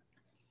happen.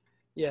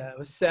 Yeah, it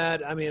was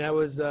sad. I mean,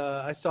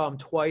 I saw him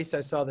twice.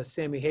 I saw the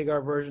Sammy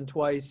Hagar version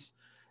twice.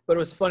 But it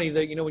was funny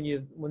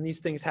that, when these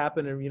things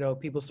happen and,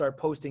 people start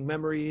posting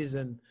memories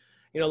and,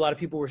 a lot of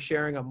people were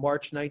sharing a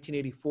March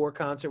 1984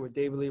 concert with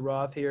David Lee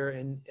Roth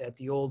here at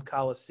the old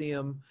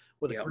Coliseum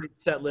with a great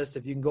set list.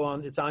 If you can go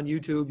on, it's on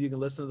YouTube. You can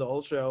listen to the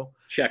whole show.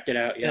 Checked it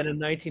out, yeah. And in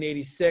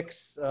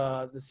 1986,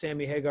 the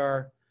Sammy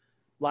Hagar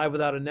Live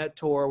Without a Net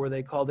tour where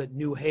they called it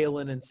New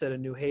Halen instead of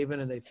New Haven,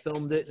 and they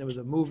filmed it, and it was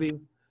a movie.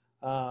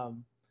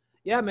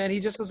 Yeah, man, he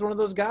just was one of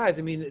those guys.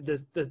 I mean,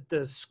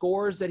 the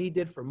scores that he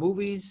did for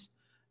movies,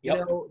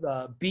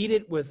 Beat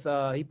It with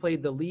he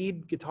played the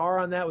lead guitar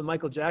on that with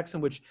Michael Jackson,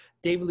 which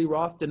David Lee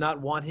Roth did not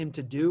want him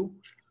to do,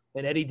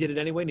 and Eddie did it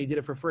anyway, and he did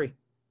it for free.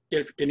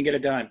 Didn't get a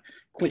dime.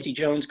 Quincy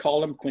Jones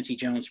called him. Quincy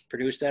Jones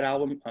produced that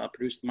album,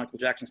 produced Michael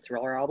Jackson's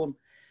Thriller album.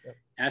 Yep.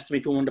 Asked him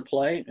if he wanted to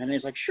play, and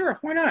he's like, sure,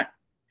 why not?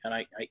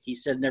 And he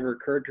said it never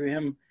occurred to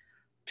him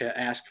to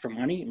ask for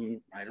money, and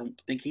I don't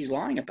think he's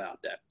lying about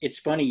that. It's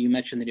funny you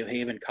mentioned the New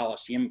Haven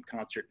Coliseum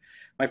concert.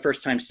 My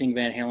first time seeing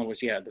Van Halen was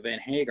the Van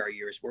Hagar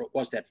years, where it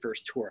was that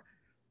first tour.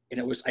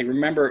 And I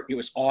remember it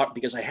was odd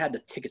because I had the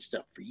ticket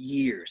stub for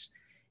years.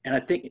 And I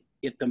think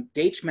if the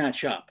dates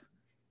match up,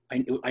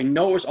 I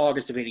know it was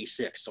August of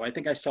 '86, so I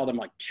think I saw them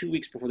like 2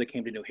 weeks before they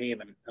came to New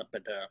Haven up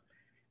at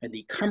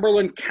the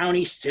Cumberland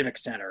County Civic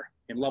Center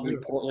in lovely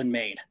Portland,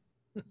 Maine.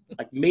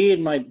 Like me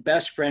and my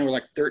best friend were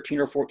like 13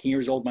 or 14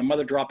 years old. My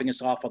mother dropping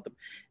us off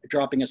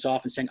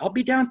and saying, "I'll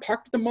be down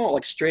parked at the mall,"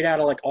 like straight out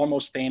of like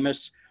Almost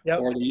Famous,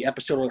 or the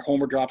episode where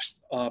Homer drops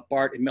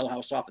Bart and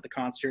Milhouse off at the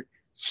concert.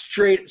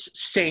 Straight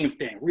same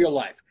thing, real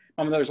life.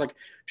 My mother was like,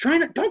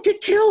 "Don't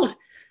get killed."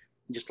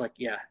 Just like,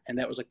 yeah. And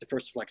that was like the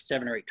first like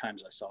 7 or 8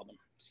 times I saw them.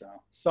 So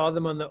saw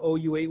them on the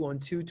OU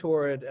 812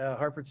 tour at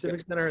Hartford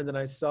Civic Center, and then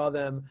I saw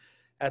them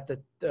at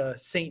the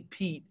St.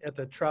 Pete at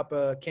the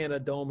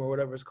Tropicana Dome or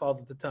whatever it's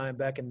called at the time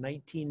back in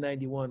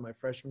 1991, my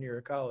freshman year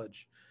of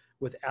college,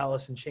 with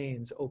Alice in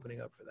Chains opening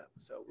up for them.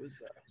 So it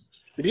was.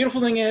 The beautiful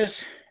thing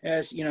is,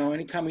 as you know,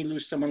 anytime we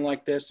lose someone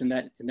like this in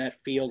that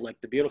field, like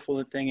the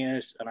beautiful thing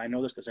is, and I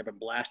know this because I've been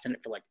blasting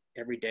it for like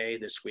every day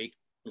this week,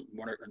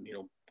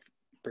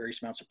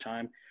 various amounts of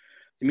time.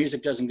 The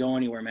music doesn't go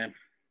anywhere, man.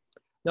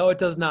 No, it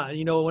does not.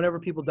 Whenever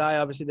people die,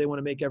 obviously they want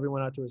to make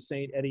everyone out to a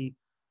saint. Eddie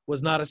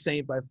was not a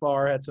saint by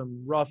far, had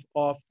some rough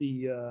off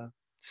the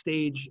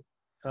stage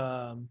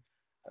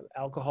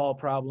alcohol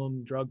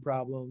problem, drug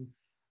problem,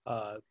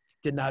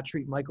 did not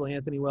treat Michael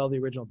Anthony well, the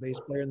original bass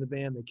player in the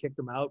band. They kicked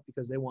him out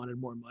because they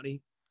wanted more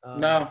money.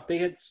 No, they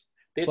had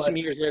some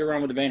years later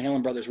on with the Van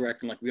Halen brothers were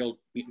acting like real,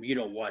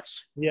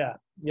 what's. Yeah,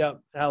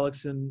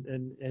 Alex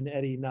and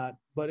Eddie not.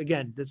 But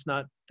again, it's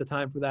not the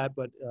time for that,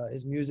 but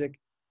his music.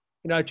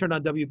 I turned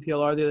on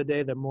WPLR the other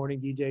day. The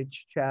morning DJ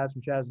Chaz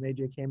from Chaz and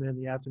AJ came in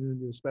the afternoon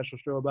to do a special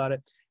show about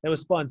it. It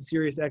was fun.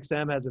 Sirius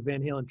XM has a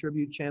Van Halen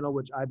tribute channel,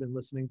 which I've been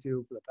listening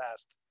to for the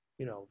past,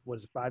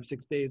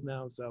 5-6 days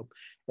now. So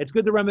it's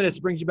good to reminisce.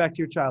 It brings you back to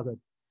your childhood.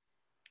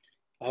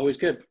 Always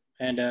good.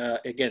 And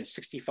again,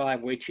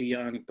 65, way too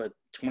young, but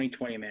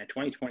 2020, man,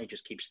 2020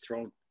 just keeps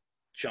throwing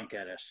junk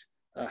at us.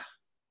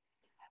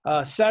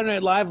 Saturday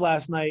Night Live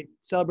last night,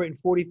 celebrating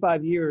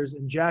 45 years,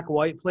 and Jack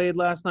White played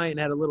last night and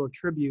had a little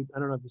tribute. I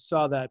don't know if you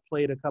saw that.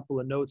 Played a couple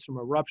of notes from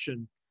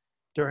Eruption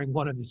during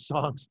one of his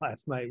songs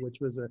last night, which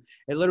was it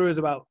literally was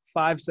about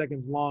 5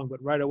 seconds long,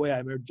 but right away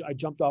I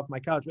jumped off my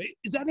couch. Wait,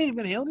 is that Eddie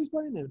Van Halen he's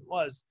playing? And it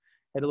was.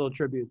 Had a little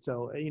tribute.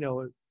 So,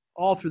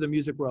 all through the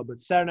music world. But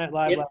Saturday Night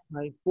Live last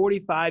night,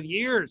 45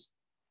 years.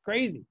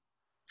 Crazy.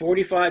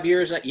 45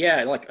 years.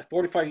 Yeah, like a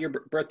 45-year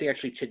birthday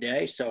actually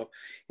today. So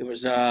it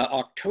was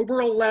October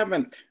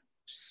 11th,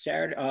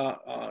 Saturday,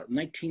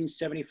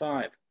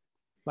 1975.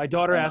 My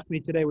daughter asked me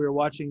today, we were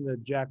watching the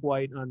Jack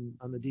White on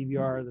the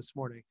DVR this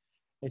morning,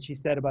 and she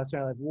said about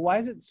Saturday Night Live,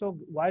 well,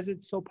 why is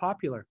it so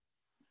popular?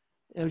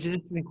 And it was an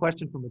interesting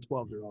question from a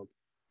 12-year-old.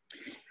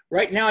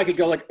 Right now, I could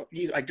go like,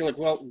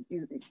 well,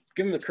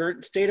 given the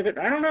current state of it,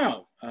 I don't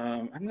know.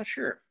 I'm not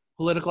sure.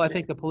 Political, I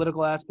think the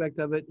political aspect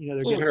of it, they're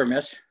hit or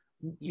miss.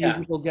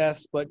 Musical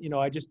guests, but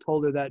I just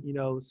told her that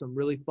some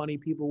really funny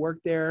people work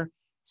there.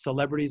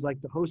 Celebrities like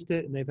to host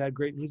it, and they've had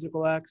great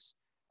musical acts.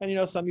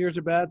 And some years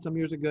are bad, some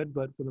years are good,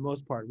 but for the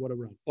most part, what a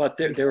run. But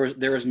there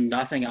was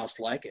nothing else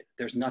like it.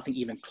 There's nothing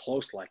even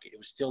close like it. It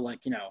was still like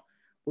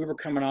we were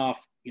coming off.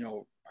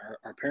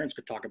 Our parents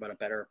could talk about it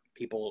better.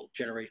 People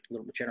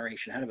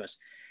generation ahead of us.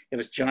 It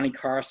was Johnny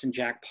Carson,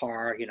 Jack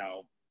Parr,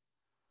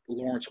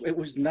 Lawrence. It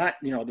was not,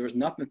 there was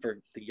nothing for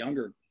the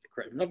younger,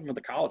 nothing for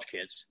the college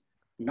kids.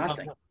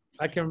 Nothing.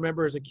 I can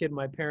remember as a kid,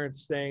 my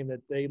parents saying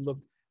that they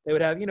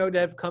would have, to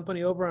have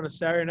company over on a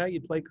Saturday night.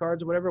 You'd play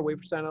cards or whatever, wait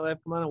for Saturday Night Live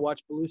to come on and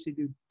watch Belushi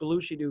do,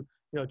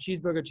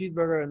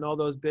 cheeseburger, and all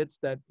those bits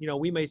that,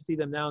 we may see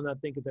them now and not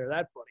think that they're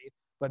that funny.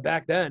 But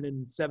back then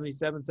in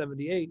 77,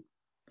 78, it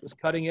was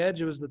cutting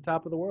edge. It was the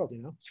top of the world,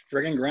 It's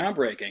friggin'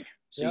 groundbreaking.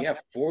 So you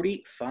have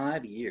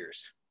 45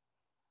 years.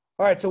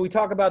 All right, so we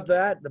talk about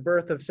that, the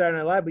birth of Saturday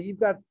Night Live, but you've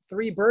got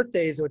 3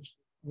 birthdays, which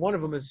one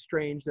of them is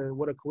strange, and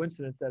what a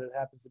coincidence that it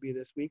happens to be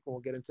this week, and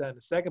we'll get into that in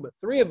a second, but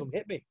 3 of them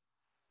hit me.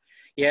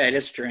 Yeah, it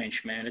is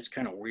strange, man. It's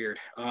kind of weird.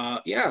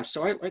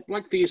 So I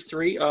like these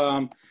 3.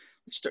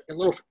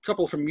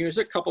 Couple from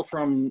music, couple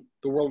from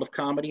the world of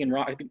comedy and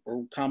rock,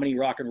 or comedy,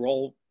 rock and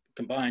roll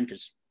combined,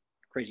 because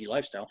crazy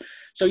lifestyle.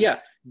 So yeah,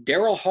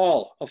 Daryl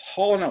Hall of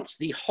Hall & Oates,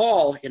 the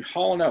Hall in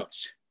Hall &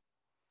 Oates.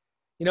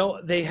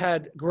 They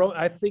had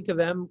I think of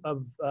them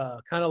of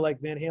kind of like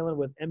Van Halen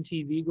with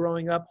MTV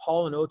growing up.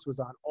 Hall & Oates was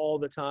on all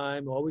the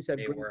time. Always had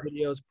great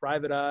videos,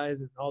 Private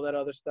Eyes, and all that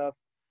other stuff.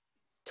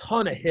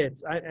 Ton of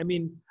hits. I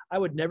mean, I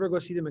would never go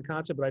see them in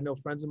concert, but I know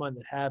friends of mine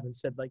that have and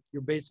said, like,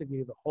 you're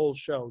basically the whole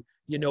show.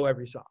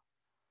 Every song,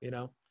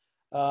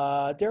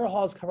 Daryl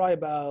Hall's probably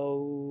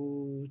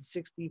about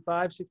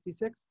 65,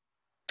 66.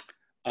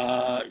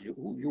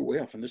 You're way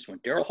off on this one.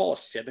 Daryl Hall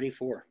is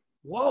 74.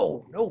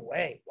 Whoa, no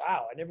way.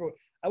 Wow.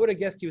 I would have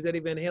guessed he was Eddie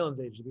Van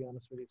Halen's age, to be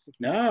honest with you.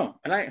 60. No.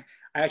 And I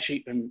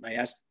actually,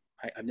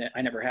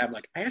 I never have,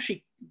 like, I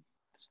actually,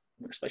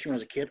 especially when I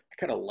was a kid, I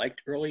kind of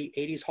liked early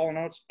 80s Hall &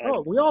 Oates.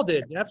 Oh, we all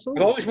did.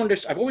 Absolutely.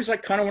 I've always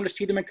kind of wanted to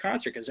see them in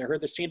concert, because I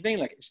heard the same thing.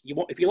 Like,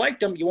 if you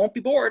liked them, you won't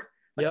be bored.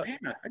 Like, man,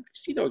 I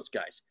see those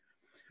guys.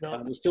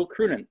 No. They're still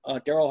crooning.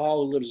 Daryl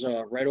Hall lives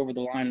right over the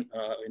line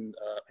in,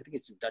 I think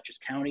it's in Dutchess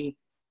County.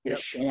 He had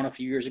a show on a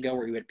few years ago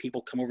where he had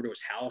people come over to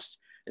his house,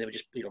 and they would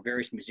just,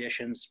 various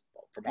musicians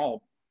from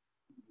all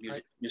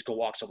musical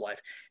walks of life,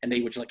 and they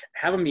would just like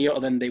have a meal,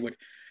 and then they would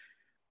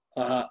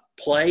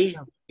play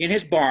in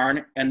his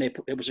barn, and it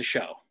was a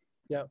show.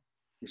 Yeah, it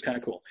was kind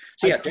of cool.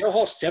 So yeah, Daryl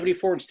Hall's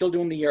 74 and still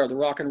doing the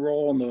rock and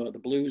roll and the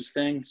blues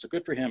thing. So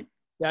good for him.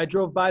 Yeah, I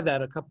drove by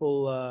that a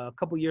couple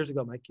years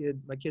ago. My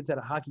kids had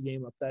a hockey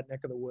game up that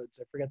neck of the woods.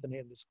 I forget the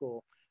name of the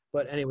school,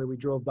 but anyway, we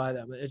drove by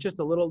them. It's just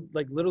a little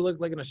literally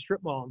like in a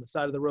strip mall on the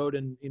side of the road,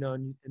 and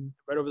and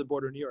right over the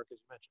border of New York, as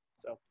you mentioned.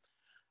 So,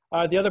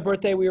 the other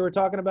birthday we were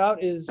talking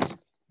about is,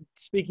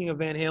 speaking of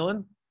Van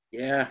Halen.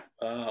 Yeah,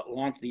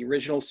 the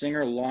original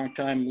singer,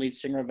 longtime lead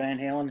singer of Van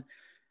Halen,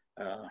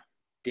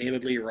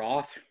 David Lee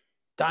Roth.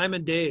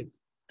 Diamond Dave.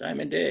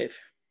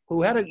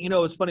 Who had it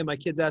was funny, my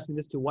kids asked me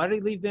this too. Why did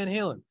he leave Van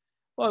Halen?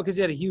 Well, because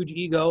he had a huge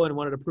ego and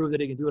wanted to prove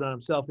that he could do it on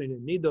himself, and he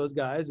didn't need those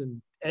guys.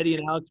 And Eddie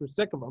and Alex were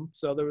sick of him.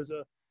 So there was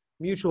a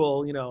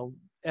mutual,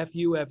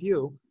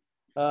 F-U.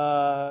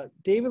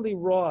 David Lee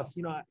Roth,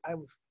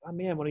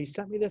 man, when he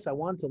sent me this, I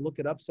wanted to look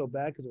it up so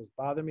bad because it was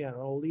bothering me on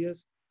how old he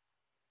is.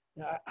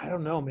 I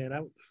don't know,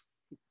 man.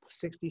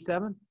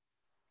 67?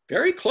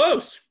 Very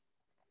close.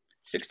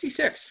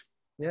 66.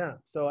 Yeah.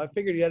 So I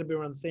figured he had to be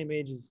around the same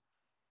age as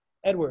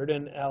Edward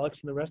and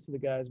Alex and the rest of the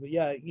guys. But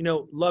yeah,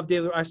 love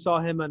David. I saw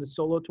him on the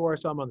solo tour. I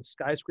saw him on the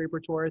Skyscraper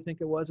tour, I think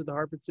it was, at the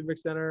Hartford Civic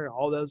Center.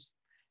 All those.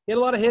 He had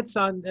a lot of hits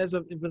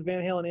with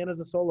Van Halen and as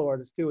a solo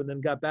artist too, and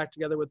then got back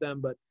together with them.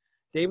 But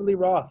David Lee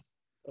Roth,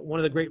 one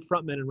of the great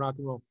frontmen in rock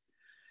and roll.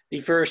 The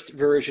first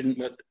version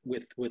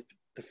with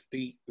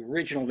the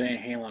original Van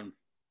Halen,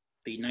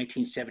 the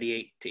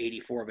 1978 to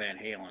 84 Van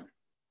Halen,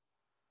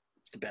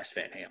 it's the best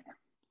Van Halen.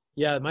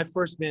 Yeah, my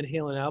first Van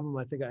Halen album,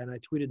 I think, and I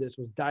tweeted this,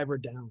 was Diver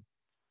Down.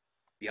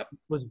 Yep. It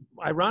was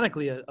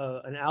ironically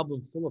an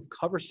album full of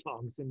cover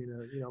songs. I mean,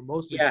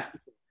 most of yeah.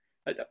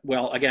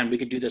 Well, again, we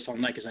could do this all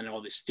night because I know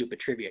all this stupid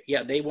trivia.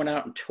 Yeah, they went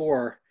out and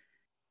tour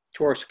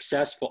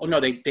successful. Oh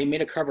no, they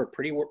made a cover of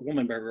Pretty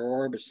Woman by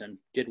Roy Orbison,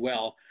 did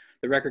well.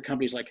 The record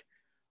company's like,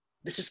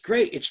 this is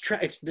great. It's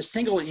the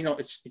single,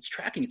 it's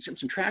tracking, it's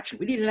some traction.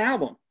 We need an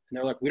album. And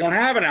they're like, we don't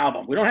have an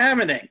album. We don't have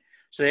anything.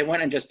 So they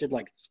went and just did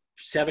like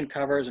 7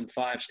 covers and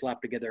 5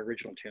 slapped together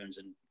original tunes,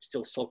 and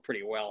still sold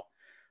pretty well.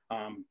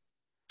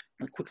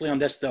 And quickly on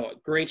this though, a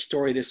great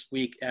story this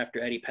week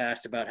after Eddie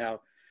passed about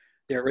how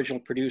their original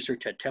producer,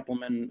 Ted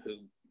Templeman, who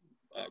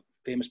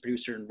famous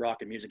producer in rock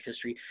and music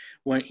history,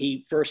 when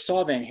he first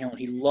saw Van Halen,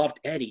 he loved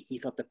Eddie. He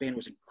thought the band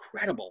was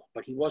incredible,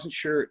 but he wasn't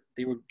sure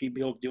they would be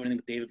able to do anything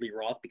with David Lee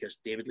Roth because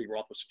David Lee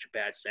Roth was such a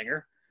bad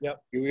singer.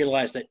 Yep. You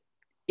realize that,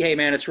 hey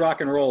man, it's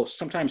rock and roll.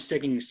 Sometimes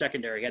singing is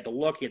secondary. He had the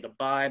look, he had the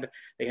vibe,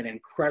 they had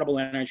incredible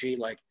energy.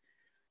 Like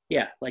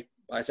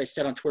as I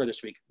said on Twitter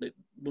this week,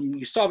 when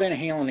you saw Van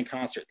Halen in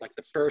concert, like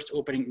the first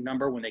opening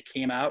number when they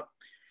came out,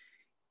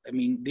 I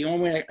mean, the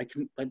only way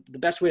the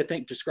best way to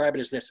describe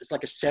it is this: it's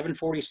like a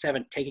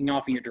 747 taking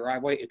off in your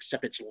driveway,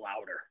 except it's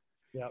louder.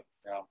 Yep.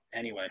 So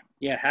anyway,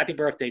 yeah, happy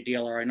birthday,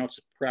 DLR. I know it's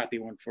a crappy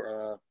one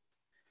for,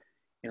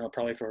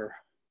 probably for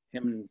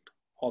him and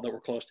all that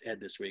were close to Ed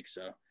this week.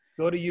 So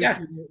go to YouTube. Yeah.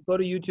 Go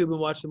to YouTube and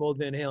watch some old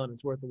Van Halen.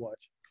 It's worth a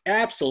watch.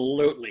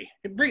 Absolutely.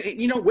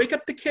 Wake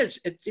up the kids.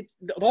 It's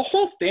the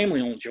whole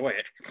family will enjoy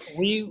it.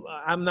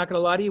 I'm not gonna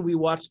lie to you. We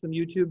watched some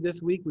YouTube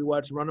this week. We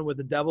watched Running with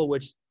the Devil,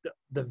 which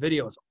the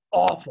video is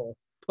awful.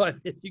 But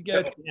if you get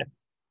a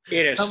chance,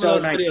 it is so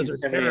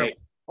nice.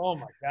 Oh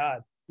my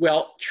God.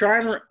 Well,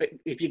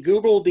 if you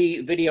Google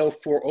the video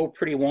for "Oh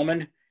Pretty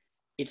Woman,"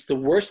 it's the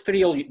worst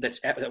video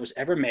that was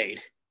ever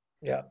made.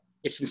 Yeah.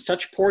 It's in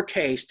such poor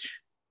taste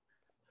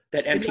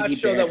that MTV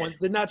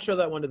did not show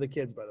that one to the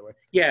kids, by the way.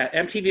 Yeah,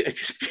 MTV,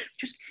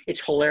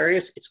 it's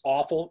hilarious. It's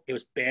awful. It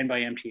was banned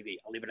by MTV.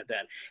 I'll leave it at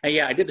that. And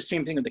yeah, I did the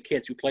same thing with the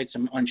kids. We played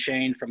some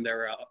Unchained from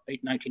their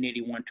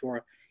 1981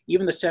 tour.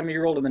 Even the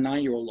 7-year-old and the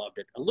 9-year-old loved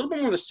it. A little bit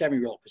more the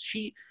 7-year-old,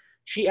 because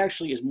she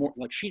actually is more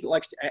like, she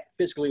likes to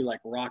physically like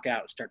rock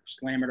out, start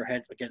slamming her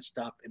head against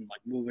stuff and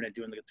like moving and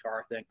doing the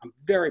guitar thing. I'm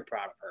very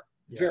proud of her.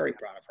 Yeah. Very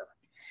proud of her.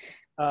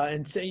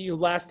 And so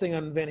last thing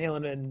on Van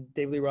Halen and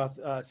David Lee Roth.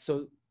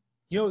 So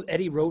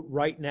Eddie wrote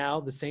Right Now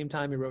the same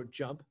time he wrote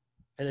Jump,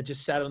 and it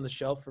just sat on the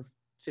shelf for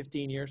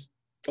 15 years.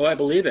 Oh, I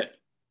believe it.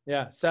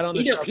 Yeah, sat on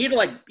the shelf. He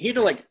had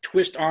to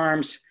twist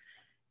arms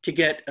to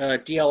get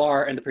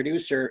DLR and the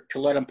producer to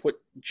let him put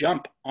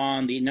Jump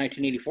on the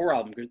 1984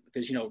 album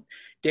because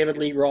David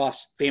Lee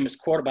Roth's famous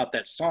quote about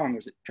that song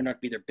was it turned out to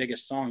be their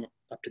biggest song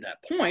up to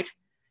that point.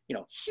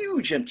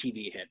 Huge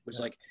MTV hit. It was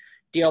like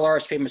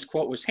DLR's famous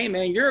quote was, "Hey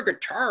man, you're a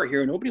guitar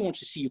hero. Nobody wants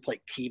to see you play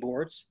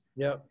keyboards."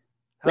 Yep.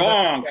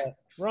 Wrong.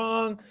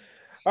 Wrong.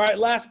 All right,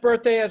 last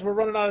birthday as we're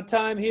running out of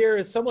time here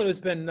is someone who's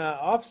been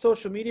off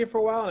social media for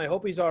a while, and I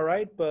hope he's all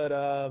right, but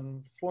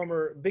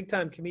former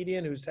big-time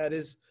comedian who's had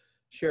his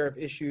share of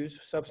issues,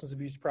 substance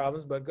abuse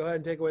problems, but go ahead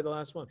and take away the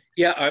last one.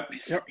 Yeah,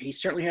 he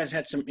certainly has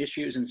had some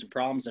issues and some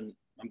problems, and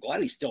I'm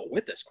glad he's still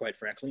with us, quite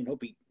frankly, and hope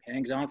he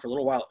hangs on for a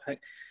little while,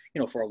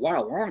 for a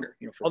while longer.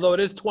 Although it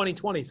is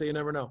 2020, so you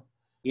never know.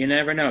 You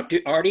never know.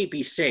 Artie,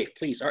 be safe,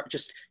 please.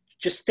 Just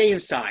stay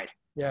inside.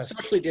 Yes.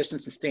 Socially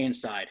distance and stay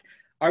inside.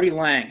 Artie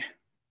Lang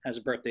has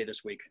a birthday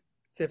this week.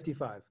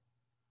 55.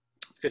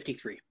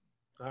 53.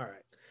 All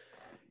right.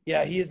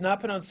 Yeah, he has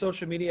not been on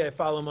social media. I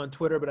follow him on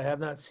Twitter, but I have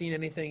not seen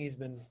anything. He's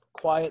been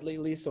quiet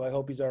lately, so I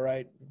hope he's all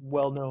right.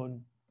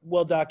 Well-known,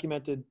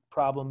 well-documented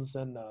problems,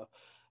 and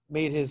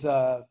made his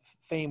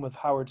fame with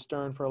Howard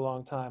Stern for a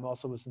long time.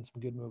 Also was in some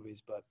good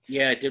movies, but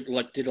yeah, did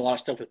a lot of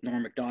stuff with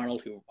Norm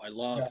Macdonald, who I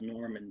love. Yeah.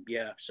 Norm, and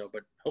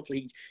but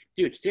hopefully,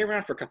 stay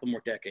around for a couple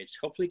more decades.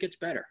 Hopefully, it gets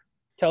better.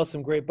 Tell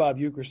some great Bob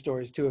Uecker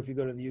stories too. If you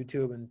go to the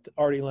YouTube and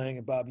Artie Lang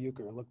and Bob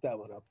Uecker, look that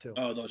one up too.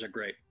 Oh, those are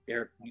great.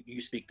 Eric,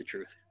 you speak the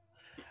truth.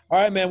 All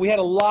right, man. We had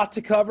a lot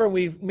to cover.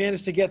 We've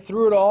managed to get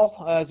through it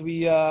all as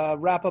we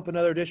wrap up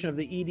another edition of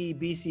the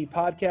EDBC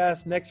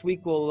podcast. Next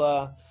week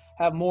we'll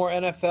have more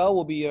NFL.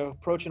 We'll be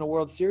approaching a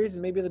World Series,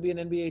 and maybe there'll be an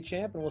NBA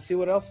champ, and we'll see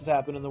what else has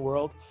happened in the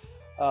world.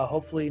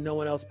 Hopefully, no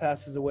one else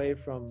passes away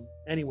from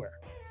anywhere.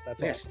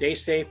 That's all. Stay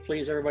safe,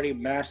 please, everybody.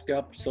 Mask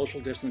up, social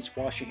distance,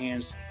 wash your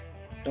hands.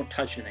 Don't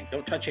touch anything.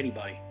 Don't touch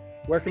anybody.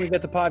 Where can we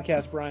get the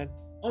podcast, Brian?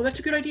 Oh, that's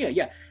a good idea.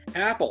 Yeah.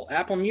 Apple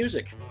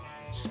Music,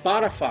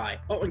 Spotify.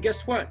 Oh, and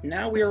guess what?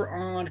 Now we are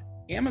on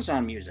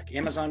Amazon Music.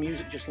 Amazon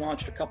Music just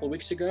launched a couple of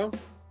weeks ago.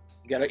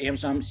 You got an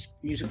Amazon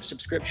Music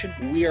subscription.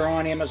 We are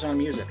on Amazon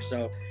Music.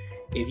 So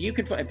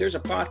if there's a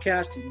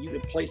podcast, a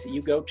place that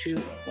you go to,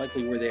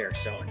 likely we're there.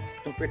 So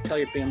don't forget to tell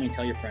your family and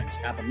tell your friends.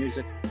 Apple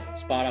Music,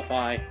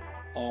 Spotify,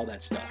 all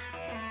that stuff.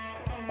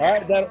 All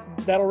right,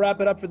 that'll wrap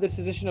it up for this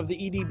edition of the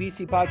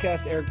EDBC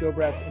podcast. Eric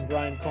Dobratz and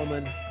Brian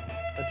Coleman.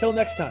 Until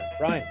next time,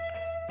 Brian,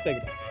 say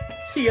goodbye.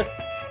 See ya.